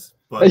is,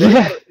 but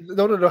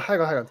No,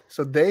 hang on.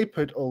 So they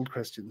put old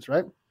Christians,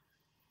 right?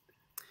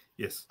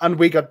 yes. And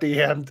we got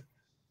DM'd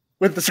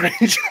with the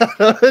screenshot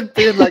of it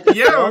being like,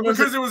 yeah,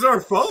 because it was our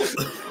fault.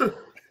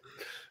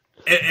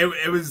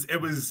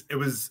 it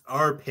was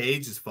our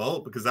page's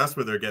fault because that's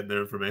where they're getting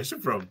their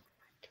information from.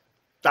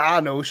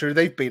 No, sure,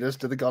 they beat us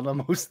to the gun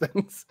on most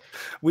things.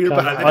 We're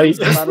God, behind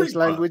Spanish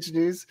language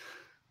news.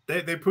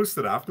 They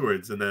posted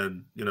afterwards, and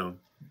then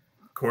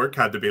Cork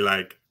had to be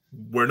like,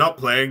 "We're not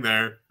playing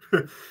there.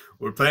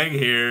 We're playing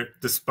here,"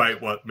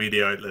 despite what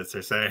media outlets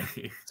are saying.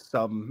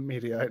 Some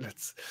media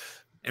outlets.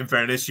 In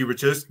fairness, you were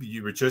just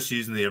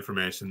using the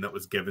information that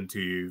was given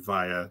to you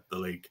via the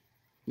league.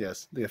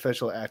 Yes, the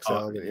official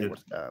XL.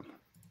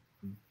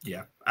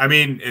 Yeah, I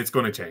mean, it's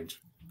going to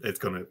change. It's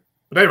going to.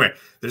 But anyway,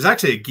 there's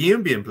actually a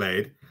game being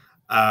played.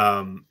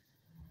 I've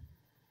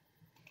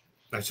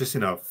just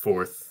seen a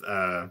fourth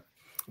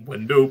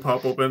window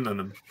pop open,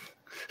 and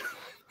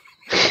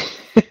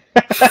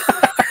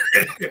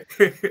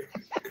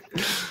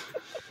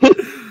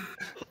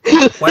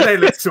why did I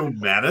look so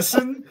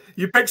menacing?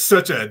 You picked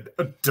such a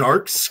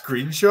dark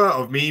screenshot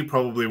of me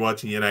probably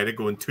watching United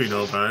going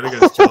 2-0 down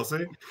against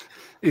Chelsea.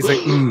 He's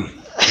like,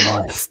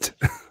 moist.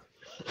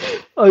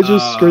 I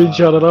just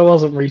screenshotted. I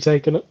wasn't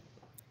retaking it.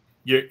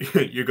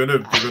 You're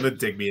gonna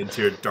dig me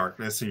into your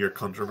darkness and your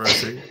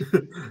controversy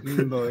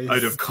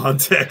out of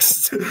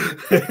context.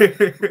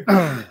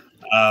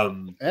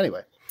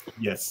 Anyway.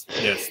 Yes,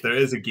 there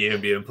is a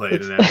game being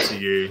played in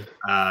MCU.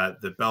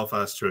 The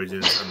Belfast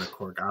Trojans and the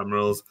Cork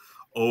Admirals.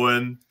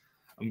 Owen,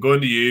 I'm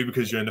going to you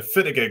because you're in a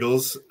fit of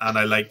giggles, and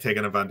I like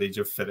taking advantage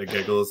of fit of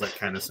giggles. That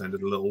kind of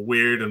sounded a little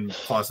weird and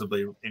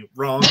possibly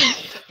wrong.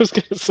 I was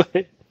going to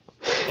say.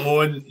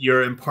 Owen,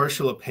 your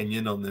impartial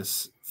opinion on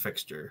this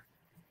fixture.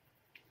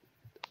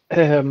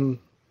 Oh,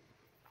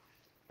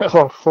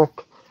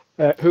 fuck.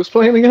 Who's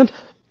playing again?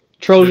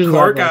 Trojans. The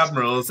Cork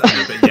Admirals.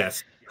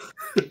 Yes.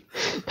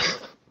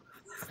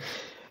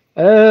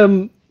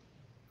 I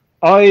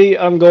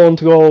am going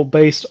to go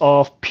based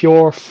off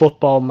pure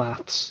football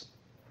maths.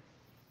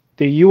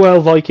 The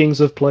UL Vikings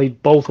have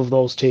played both of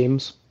those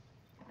teams.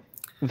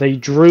 They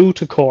drew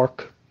to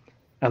Cork,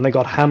 and they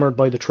got hammered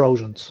by the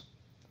Trojans,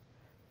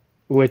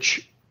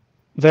 which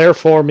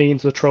therefore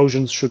means the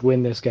Trojans should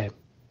win this game.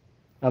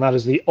 And that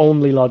is the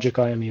only logic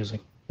I am using.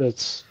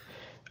 Declan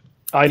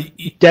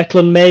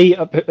May,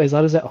 is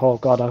that his name? Oh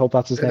God, I hope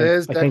that's his name. It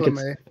is Declan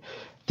May.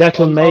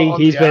 Declan May,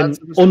 he's been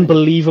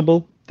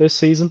unbelievable this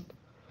season.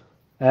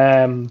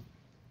 But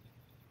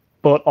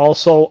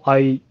also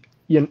I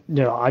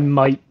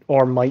might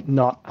or might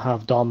not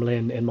have Dom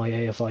Lynn in my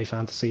AFI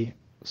fantasy.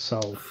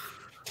 So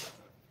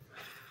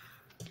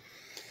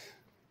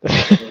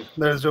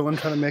there's Owen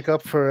trying to make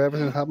up for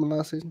everything that happened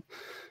last season.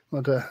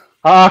 But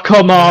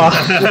come on.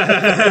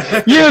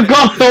 You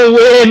got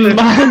the win,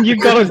 man. You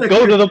got to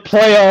go to the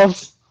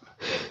playoffs.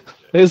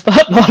 Is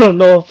that not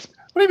enough?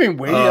 What do you mean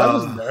we? I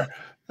wasn't there.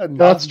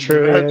 That's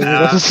true.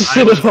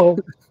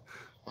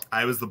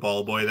 I was the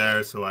ball boy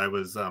there, so I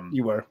was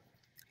you were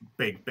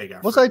big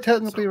effort. Was I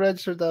technically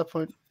registered at that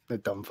point?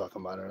 It don't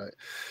fucking matter, right?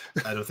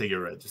 I don't think you're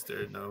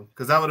registered, no.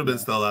 Because that would have been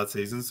still that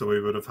season, so we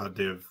would have had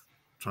to have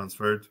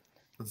transferred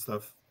and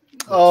stuff.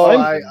 Oh,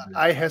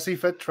 I Hesse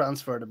Fit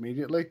transferred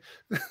immediately.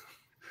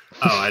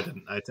 I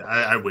didn't.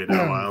 I waited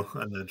a while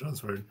and then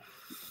transferred.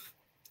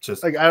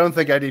 Just like I don't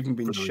think I'd even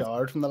been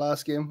showered from the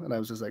last game, and I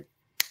was just like,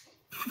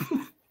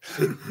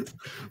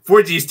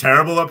 4G's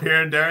terrible up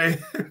here in Derry.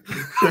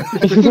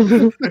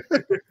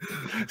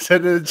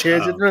 Sitting in the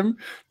changing room,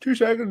 2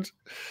 seconds.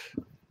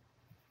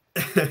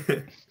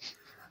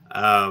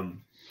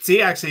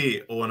 See,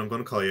 actually, Owen, I'm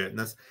going to call you out in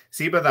this.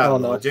 See, by that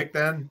logic,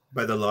 then,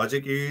 by the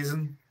logic you're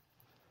using,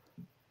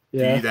 do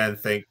you then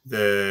think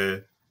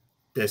the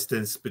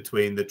distance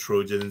between the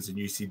Trojans and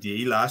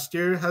UCD last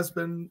year has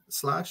been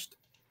slashed?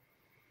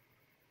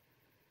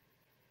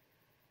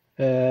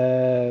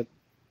 Yeah.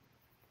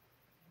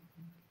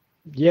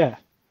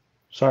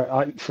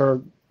 Sorry,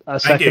 for a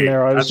second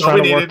there, I was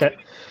trying to work out.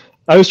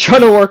 I was trying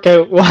to work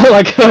out. Well,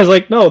 like I was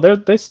like, no,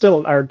 they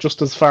still are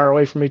just as far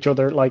away from each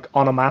other, like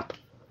on a map.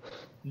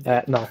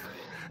 No. No.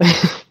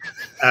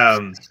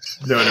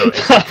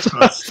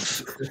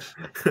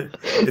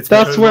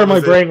 That's where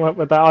my brain went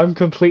with that. I'm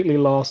completely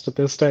lost at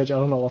this stage. I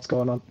don't know what's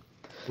going on.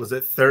 Was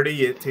it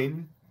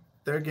 30-18?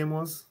 Their game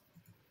was.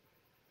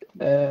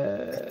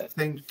 I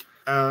think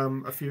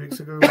a few weeks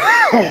ago.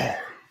 I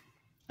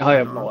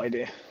have no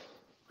idea.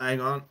 Hang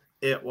on,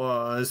 it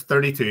was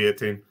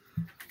 32-18.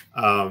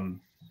 And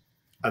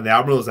the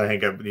Admirals, I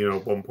think, at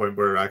one point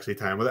were actually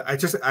tying with it. I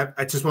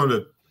just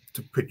wanted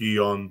to put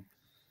you on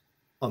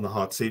the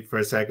hot seat for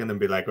a second and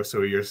be like, oh,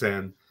 so you're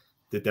saying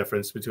the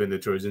difference between the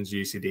Trojans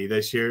and UCD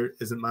this year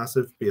isn't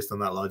massive based on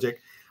that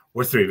logic?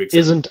 We're 3 weeks.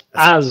 Isn't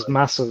as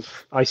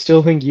massive. I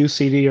still think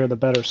UCD are the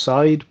better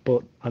side,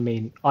 but I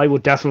mean, I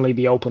would definitely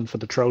be open for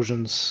the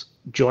Trojans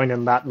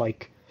joining that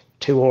like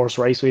 2-horse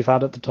race we've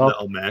had at the top.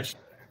 Little mesh.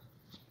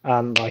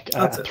 And like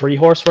a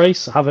 3-horse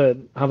race,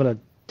 having a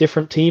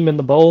different team in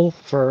the bowl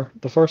for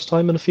the first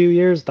time in a few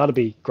years, that'd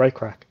be great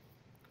crack.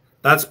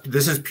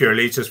 This is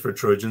purely just for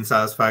Trojan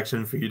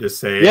satisfaction for you to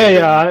say.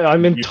 Yeah,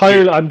 I'm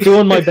entirely. I'm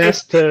doing my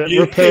best to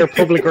repair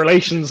public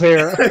relations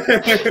here. Please,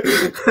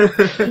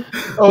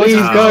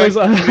 guys,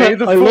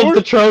 I love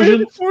the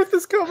Trojans. The fourth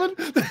is coming.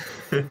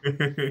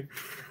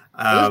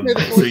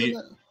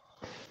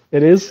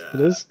 It is. Yeah,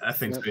 it is. I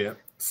think so. Yeah.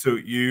 So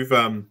you're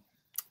going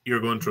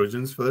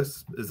Trojans for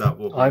this? Is that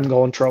what I'm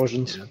going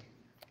Trojans? Yeah.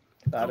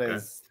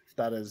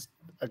 That is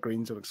a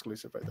GreenZone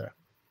exclusive right there.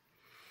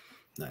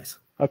 Nice.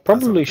 I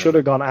probably should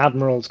have gone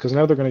Admirals because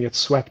now they're going to get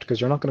swept because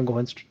you're not going to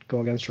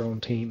go against your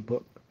own team.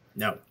 But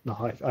no,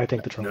 I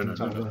think the Trojans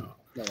will win.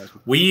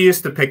 We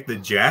used to pick the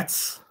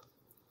Jets.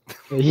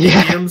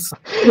 Yeah.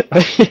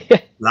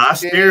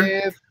 Last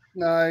year.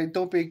 No,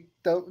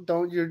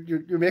 don't.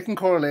 You're making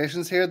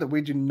correlations here that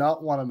we do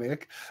not want to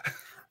make.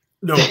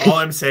 No, all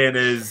I'm saying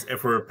is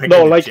if we're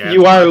picking Jets,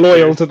 you are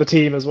loyal to the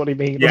team, is what he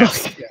means.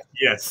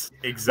 Yes,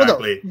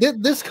 exactly. Well, no,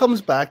 this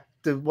comes back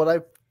to what I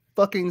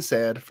fucking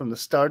said from the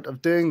start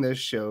of doing this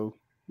show,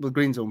 the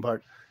GreenZone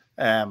part.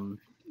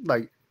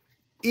 Like,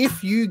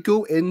 if you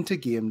go into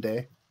game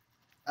day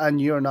and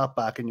you're not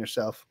backing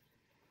yourself,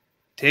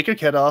 take your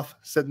kid off,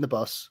 sit in the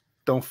bus,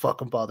 don't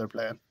fucking bother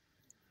playing.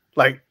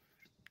 Like,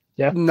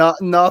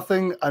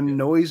 nothing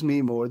annoys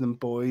me more than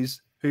boys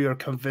who are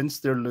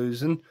convinced they're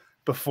losing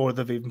before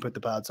they've even put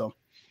the pads on.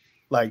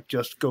 Like,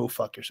 just go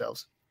fuck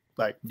yourselves.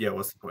 Like,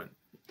 what's the point?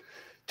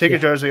 Take your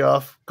jersey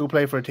off, go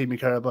play for a team you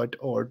care about,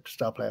 or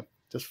stop playing.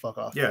 Just fuck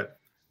off. Yeah.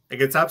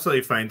 Like, it's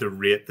absolutely fine to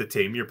rate the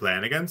team you're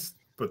playing against,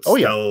 but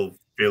still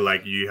feel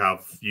like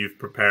you've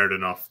prepared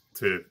enough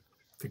to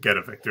get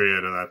a victory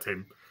out of that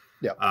team.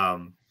 Yeah.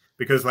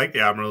 Because like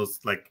the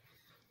Admirals, like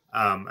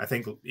I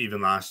think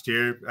even last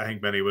year, I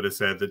think many would have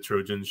said the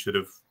Trojans should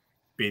have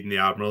beaten the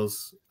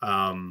Admirals.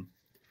 And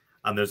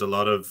there's a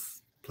lot of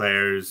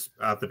players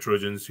at the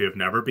Trojans who have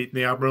never beaten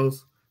the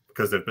Admirals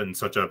because they've been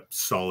such a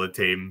solid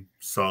team,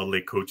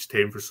 solidly coached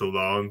team for so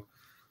long.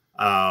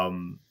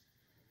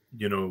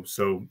 You know,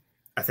 so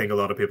I think a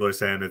lot of people are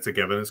saying it's a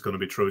given it's going to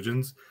be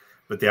Trojans,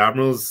 but the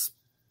Admirals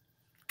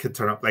could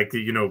turn up. Like,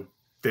 you know,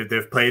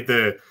 they've played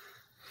the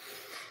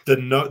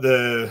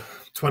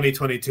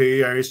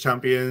 2022 Irish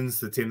champions,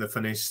 the team that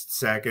finished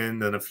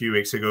second, and a few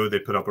weeks ago they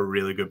put up a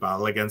really good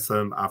battle against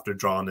them after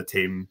drawing a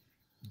team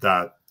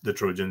that the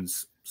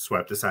Trojans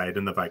swept aside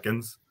in the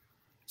Vikings.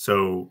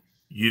 So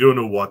you don't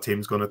know what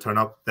team's going to turn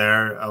up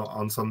there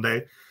on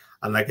Sunday.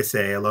 And like I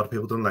say, a lot of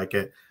people don't like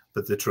it,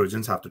 but the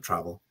Trojans have to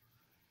travel.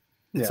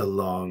 It's a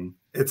long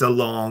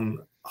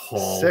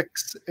haul.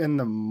 6 a.m.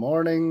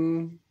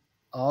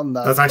 on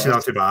that. That's actually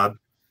not too bad.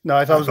 No,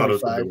 I thought it was going to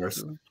 5. be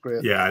worse.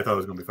 Great. Yeah, I thought it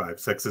was going to be 5.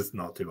 6 is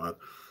not too bad.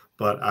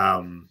 But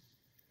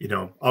you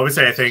know,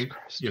 obviously I think,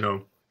 you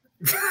know,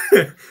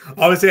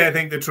 obviously I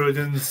think the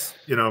Trojans,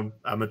 you know,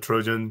 I'm a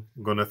Trojan.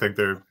 I'm going to think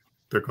they're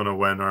going to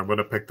win, or I'm going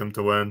to pick them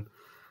to win.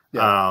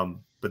 Yeah.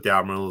 But the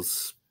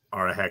Admirals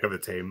are a heck of a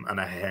team and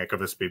a heck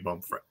of a speed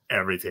bump for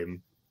every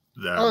team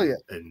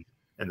in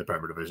the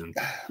Premier Division.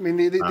 I mean,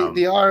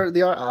 they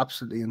are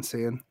absolutely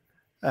insane.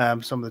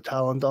 Some of the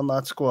talent on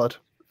that squad,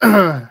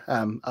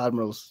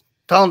 Admirals,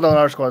 talent on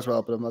our squad as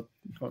well. But I'm not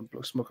going to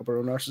blow smoke up our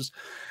own arses.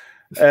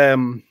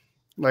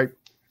 Like,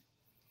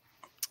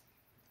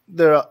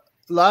 the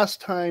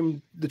last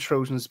time the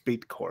Trojans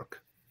beat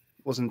Cork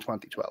was in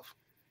 2012,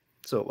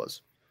 so it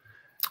was.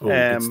 Oh,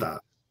 good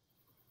stat.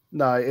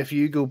 Now, if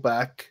you go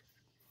back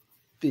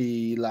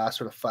the last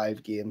sort of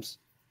 5 games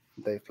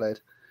they've played,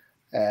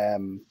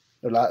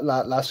 or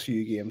last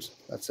few games,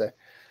 let's say.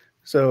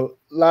 So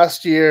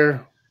last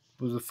year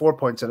was 4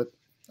 points in it.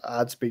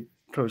 Ads beat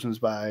Trojans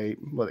by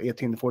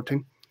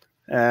 18-14,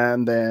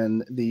 and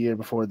then the year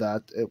before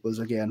that it was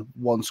again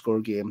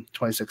 1-score game,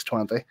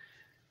 26-20.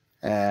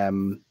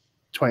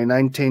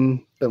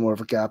 2019, bit more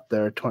of a gap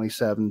there,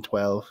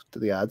 27-12 to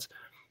the Ads.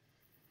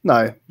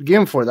 Now the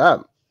game before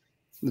that,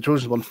 the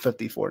Trojans won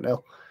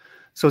 54-0.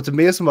 So it's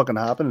amazing what can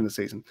happen in the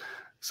season.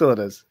 So it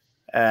is.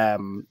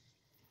 And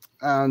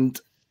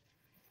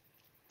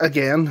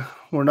again,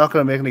 we're not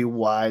going to make any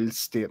wild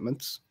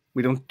statements.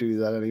 We don't do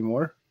that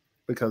anymore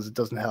because it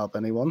doesn't help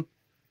anyone.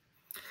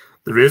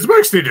 The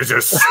Razorbacks need to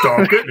just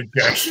stop getting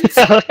injections.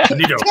 Tell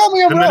me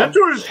I'm wrong.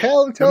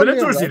 Tell me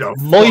I'm wrong.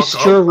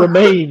 Moisture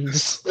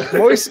remains.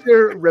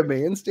 Moisture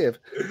remains, Dave.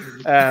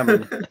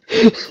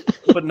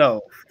 But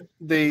no,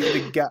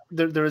 the gap.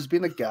 There has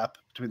been a gap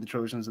between the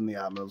Trojans and the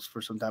Admirals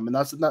for some time, and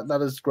that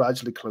has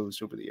gradually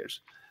closed over the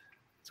years.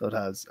 So it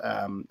has.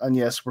 And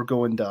yes, we're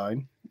going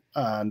down,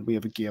 and we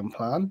have a game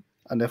plan,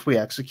 and if we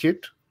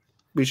execute,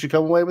 we should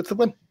come away with the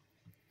win.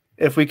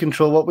 If we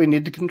control what we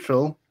need to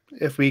control,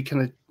 if we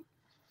can,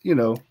 you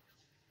know,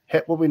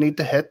 hit what we need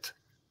to hit,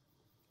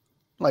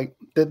 like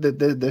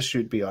this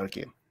should be our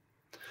game.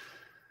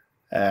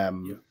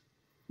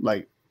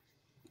 Like,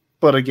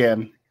 but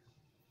again,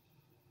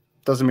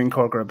 doesn't mean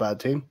Cork are a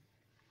bad team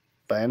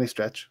by any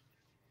stretch.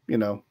 You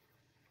know,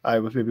 I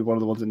was maybe one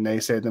of the ones that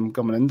naysayed them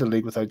coming into the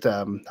league without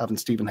having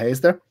Stephen Hayes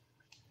there.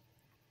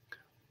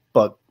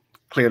 But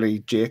clearly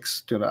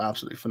Jake's doing an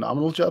absolutely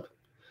phenomenal job.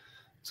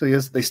 So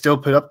yes, they still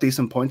put up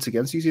decent points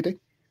against UCD.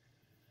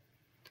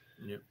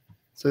 Yep.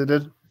 So they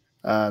did.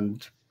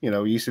 And,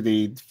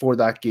 UCD for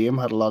that game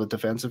had a lot of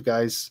defensive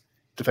guys,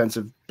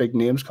 defensive big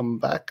names coming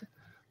back.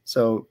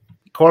 So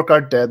Cork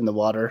are dead in the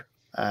water,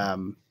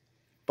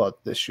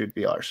 but this should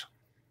be ours.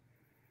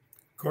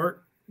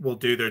 Cork will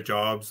do their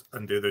jobs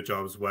and do their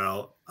jobs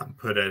well and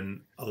put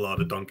in a lot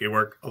of donkey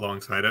work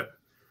alongside it.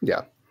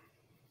 Yeah.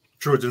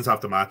 Trojans have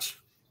to match.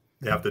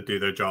 They have to do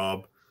their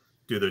job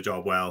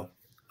well,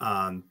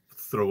 and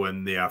throw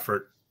in the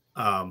effort,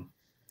 as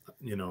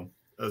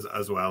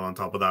well on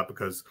top of that,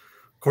 because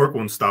Cork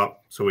won't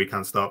stop, so we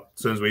can't stop.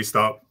 As soon as we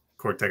stop,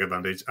 Cork take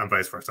advantage, and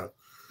vice versa.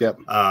 Yep.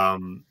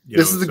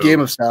 This is a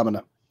game of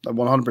stamina,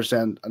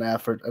 100% an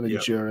effort and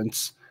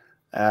endurance.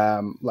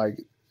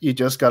 You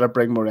just got to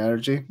bring more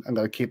energy and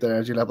got to keep the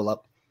energy level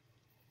up.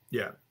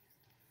 Yeah.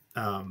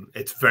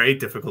 It's very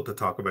difficult to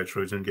talk about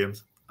Trojan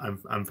games.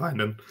 I'm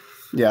finding,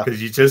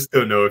 because you just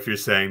don't know if you're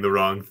saying the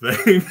wrong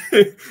thing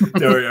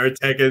or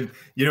taking.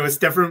 It's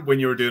different when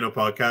you were doing a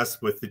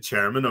podcast with the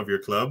chairman of your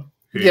club.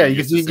 You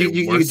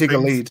could take a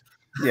lead.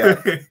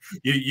 Yeah,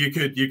 you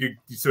could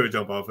sort of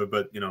jump off it,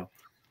 but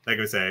like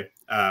I say,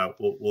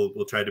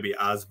 we'll try to be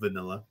as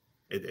vanilla.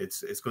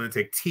 It's going to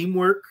take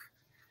teamwork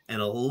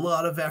and a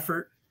lot of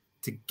effort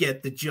to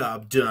get the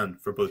job done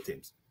for both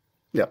teams.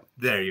 Yeah,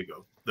 there you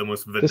go. The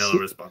most vanilla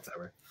response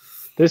ever.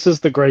 This is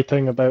the great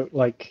thing about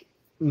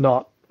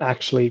not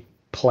actually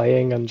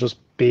playing and just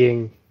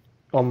being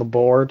on the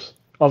board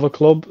of a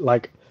club.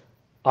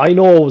 I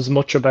know as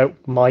much about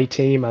my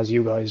team as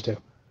you guys do.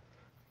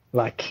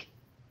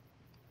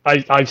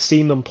 I've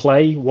seen them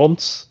play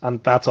once,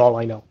 and that's all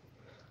I know.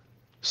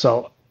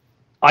 So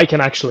I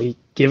can actually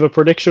give a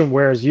prediction,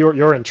 whereas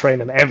you're in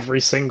training every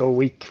single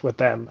week with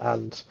them,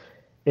 and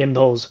in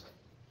those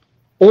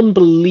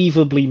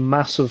unbelievably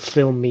massive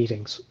film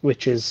meetings,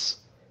 which is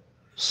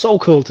so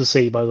cool to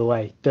see, by the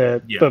way.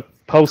 The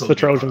post the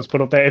Trojans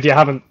put up there, if you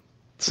haven't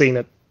seen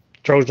it,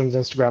 Trojans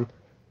Instagram,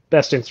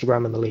 best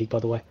Instagram in the league, by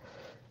the way.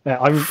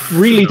 I'm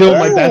really doing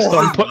my best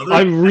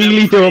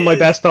my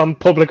best on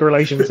public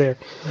relations here.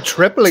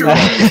 Tripling.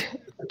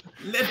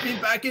 Let me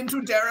back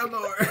into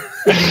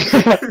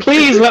Darramore.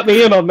 Please let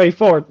me in on May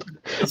 4th.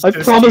 I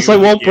promise I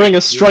won't bring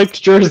a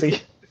striped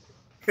jersey.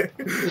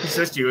 It's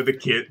just you with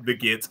the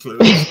gates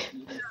closed.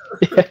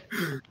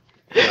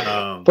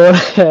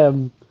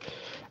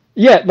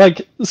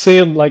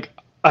 Seeing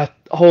a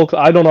whole,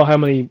 I don't know how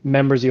many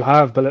members you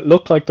have, but it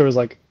looked like there was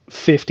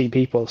 50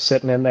 people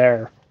sitting in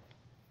there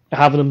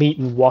having a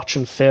meeting,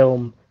 watching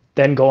film,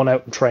 then going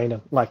out and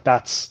training.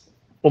 That's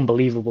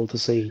unbelievable to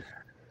see.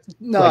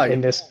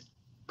 In this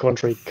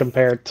country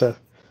compared to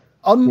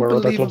where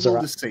other clubs are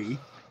at. Unbelievable to see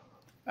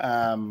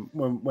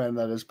when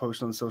that is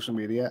posted on social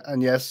media.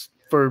 And yes,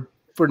 for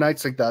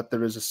nights like that,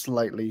 there is a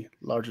slightly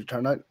larger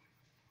turnout.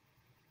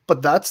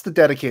 But that's the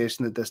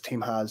dedication that this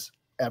team has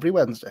every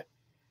Wednesday.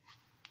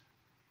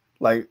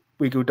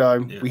 We go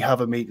down, we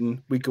have a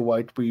meeting, we go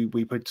out,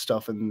 we put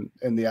stuff in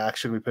the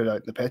action, we put it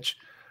out in the pitch.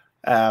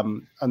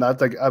 And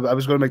that's I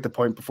was going to make the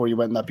point before you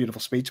went in that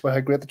beautiful speech about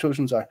how great the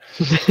Trojans are.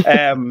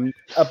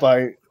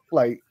 About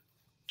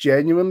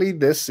genuinely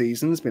this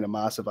season's been a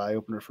massive eye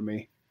opener for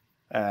me.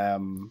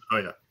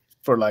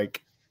 For I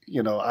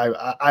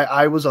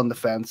was on the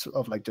fence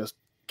of just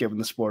giving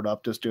the sport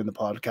up, just doing the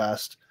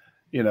podcast,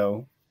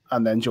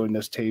 and then joining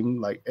this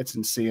team. It's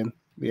insane,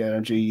 the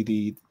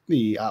energy,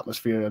 the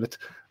atmosphere in it,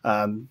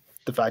 and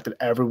the fact that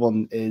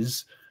everyone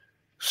is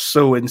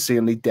so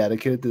insanely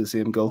dedicated to the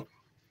same goal.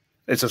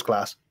 It's just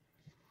class.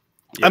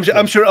 Yeah,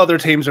 I'm sure other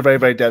teams are very,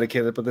 very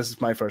dedicated, but this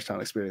is my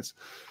first-hand experience.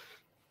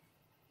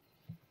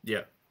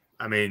 Yeah,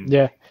 I mean,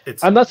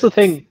 and that's the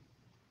thing.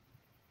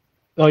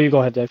 Oh, you go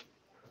ahead, Dave.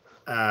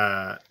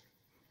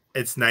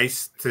 It's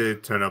nice to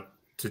turn up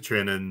to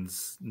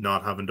trainings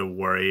not having to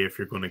worry if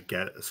you're going to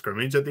get a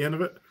scrimmage at the end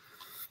of it.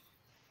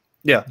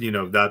 Yeah,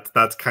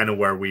 that's kind of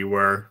where we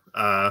were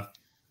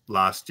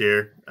last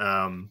year.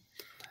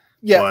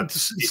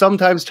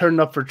 Sometimes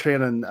turning up for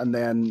training and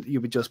then you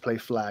would just play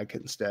flag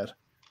instead.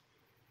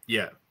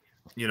 Yeah,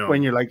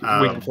 when you're week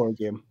before a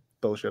game,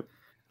 bullshit.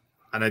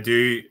 And I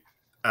do.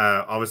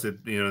 Obviously,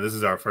 this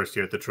is our first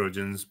year at the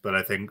Trojans, but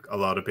I think a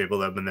lot of people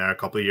that have been there a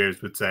couple of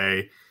years would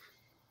say,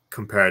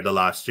 compared to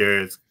last year,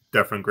 it's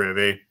different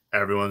gravy.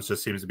 Everyone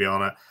just seems to be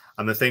on it.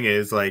 And the thing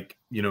is,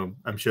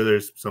 I'm sure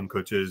there's some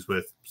coaches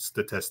with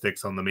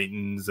statistics on the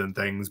meetings and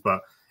things,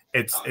 but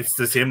it's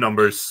the same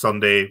numbers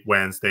Sunday,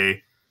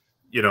 Wednesday.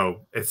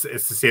 It's the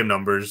same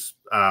numbers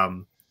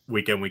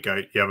week in, week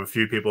out. You have a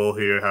few people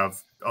who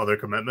have other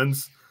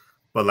commitments,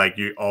 but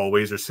you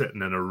always are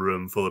sitting in a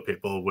room full of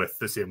people with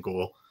the same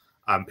goal.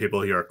 And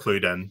people who are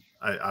clued in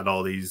at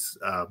all these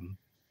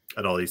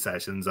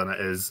sessions, and it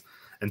is,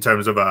 in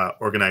terms of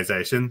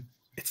organization,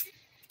 it's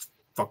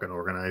fucking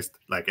organized.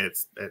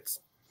 It's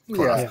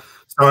class. Yeah.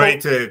 Sorry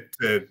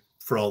to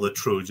for all the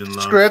Trojan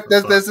love. Script.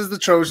 This is the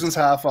Trojans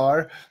half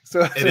hour,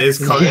 so it is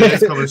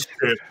coming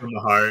straight from the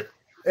heart.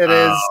 It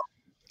is,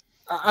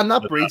 And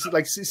that breeds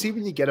like see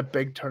when you get a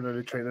big turnout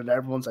of training,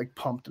 everyone's like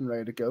pumped and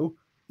ready to go.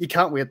 You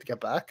can't wait to get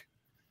back.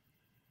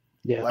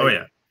 Yeah. Oh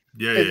yeah.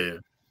 Yeah.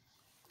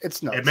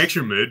 It's nuts. It makes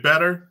your mood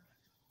better.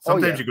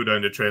 Sometimes yeah. you go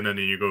down to training and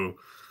you go,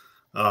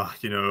 oh,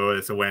 you know,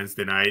 it's a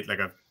Wednesday night, like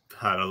I've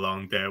had a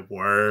long day at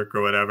work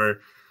or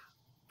whatever.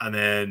 And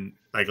then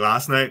like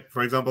last night,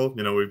 for example,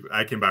 you know,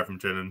 I came back from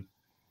training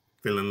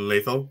feeling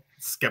lethal,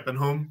 skipping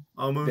home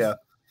almost. Yeah.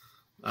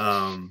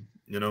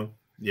 You know,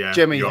 yeah.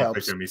 Jimmy you all helps.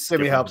 picture me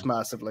Jimmy helps home.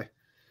 massively.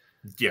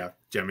 Yeah,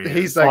 Jimmy.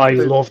 He's I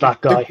like love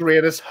that guy. the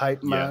greatest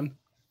hype man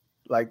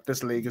like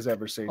this league has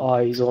ever seen. Oh,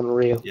 he's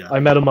unreal. Yeah. I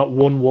met him at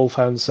one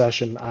Wolfhound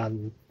session,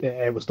 and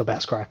it was the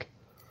best crack.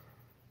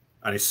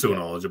 And he's so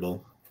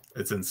knowledgeable.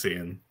 It's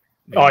insane.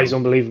 He's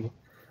unbelievable.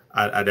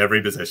 At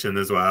every position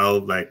as well.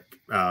 Like,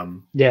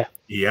 yeah.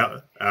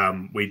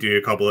 We do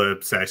a couple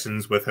of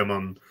sessions with him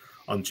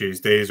on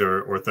Tuesdays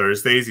or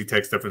Thursdays. He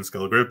takes different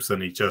skill groups,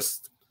 and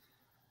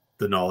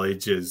the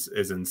knowledge is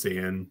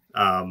insane.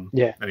 And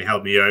he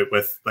helped me out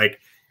with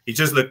he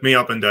just looked me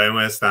up and down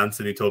with his stance,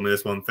 and he told me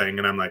this one thing,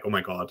 and I'm like, oh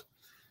my god,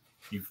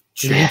 you've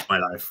changed my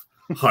life.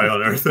 How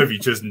on earth have you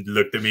just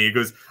looked at me? He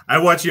goes, I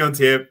watch you on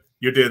tape.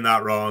 You're doing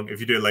that wrong. If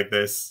you do it like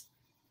this,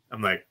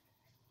 I'm like,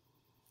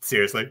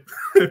 seriously,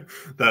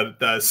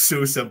 that's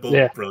so simple,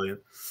 brilliant.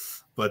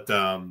 But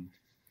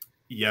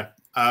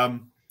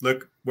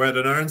look, we're at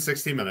an hour and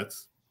 60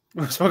 minutes.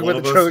 We're talking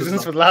about the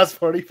Trojans for the last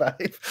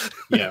 45.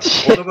 Yeah,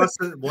 one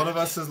of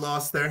us has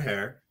lost their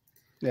hair.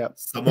 Yeah,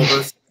 some of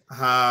us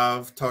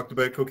have talked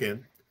about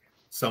cocaine.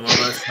 Some of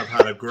us have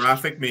had a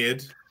graphic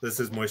made. This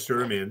is Moisture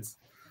Remains.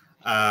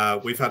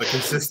 We've had a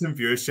consistent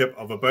viewership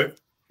of about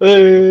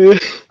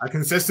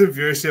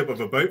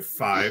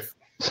 5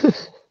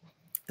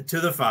 to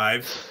the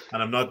 5,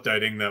 and I'm not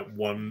doubting that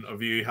one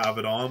of you have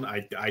it on.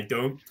 I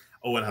don't.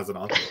 Owen has it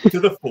on to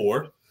the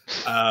 4.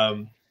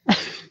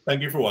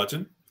 Thank you for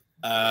watching.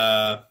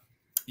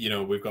 You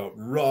know, we've got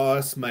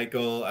Ross,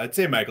 Michael. I'd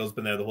say Michael's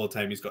been there the whole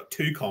time. He's got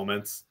 2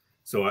 comments.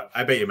 So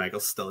I bet you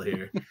Michael's still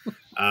here.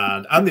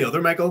 And the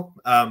other Michael,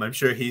 I'm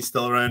sure he's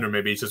still around, or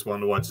maybe he's just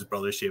wanting to watch his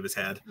brother shave his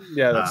head.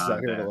 Yeah, that's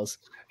exactly what it was.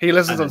 He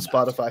listens on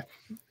Spotify.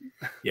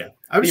 Yeah.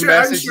 I'm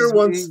sure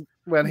once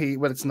when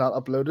it's not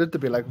uploaded to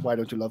be like, why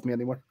don't you love me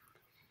anymore?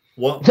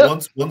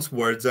 Once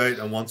word's out,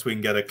 and once we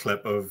can get a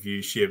clip of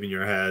you shaving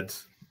your head,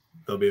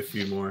 there'll be a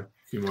few more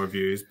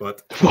views.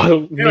 But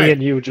well, anyway. Me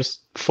and you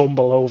just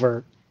fumble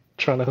over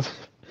trying to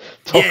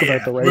talk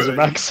about the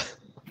Razorbacks.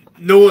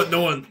 No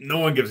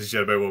one gives a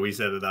shit about what we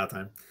said at that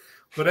time.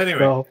 But anyway,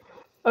 no.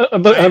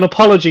 But an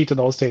apology to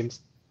those teams.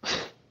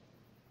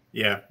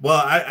 Yeah,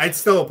 well, I'd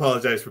still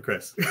apologize for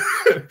Chris.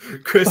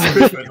 Chris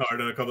went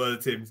hard on a couple of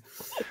the teams,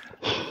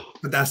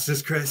 but that's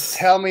just Chris.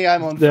 Tell me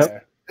I'm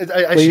unfair. Yep.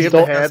 I shaved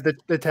the head.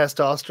 The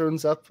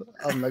testosterone's up.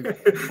 I'm like,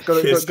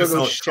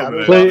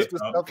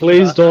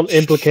 please don't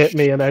implicate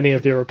me in any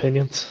of your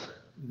opinions.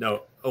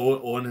 No,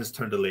 Owen has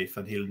turned a leaf,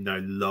 and he now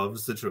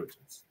loves the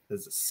Trojans.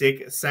 His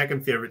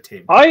second favorite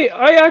team. I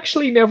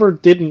actually never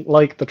didn't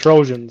like the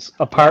Trojans,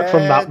 apart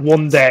from that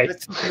one day.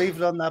 Let's just leave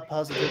it on that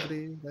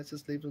positivity. Let's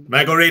just leave it.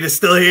 Michael Reid is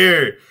still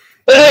here.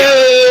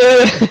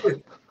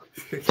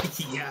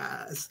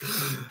 Yes.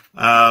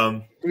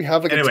 Do we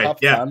have a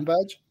top fan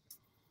badge?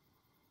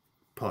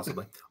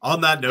 Possibly. On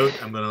that note,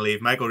 I'm going to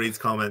leave Michael Reid's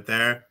comment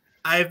there.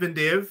 I've been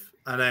Dave,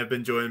 and I've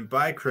been joined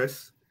by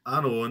Chris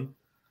and Owen.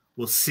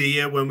 We'll see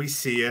you when we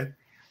see you,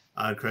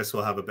 and Chris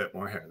will have a bit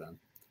more hair then.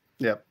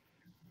 Yep.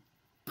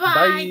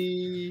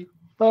 Bye.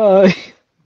 Bye.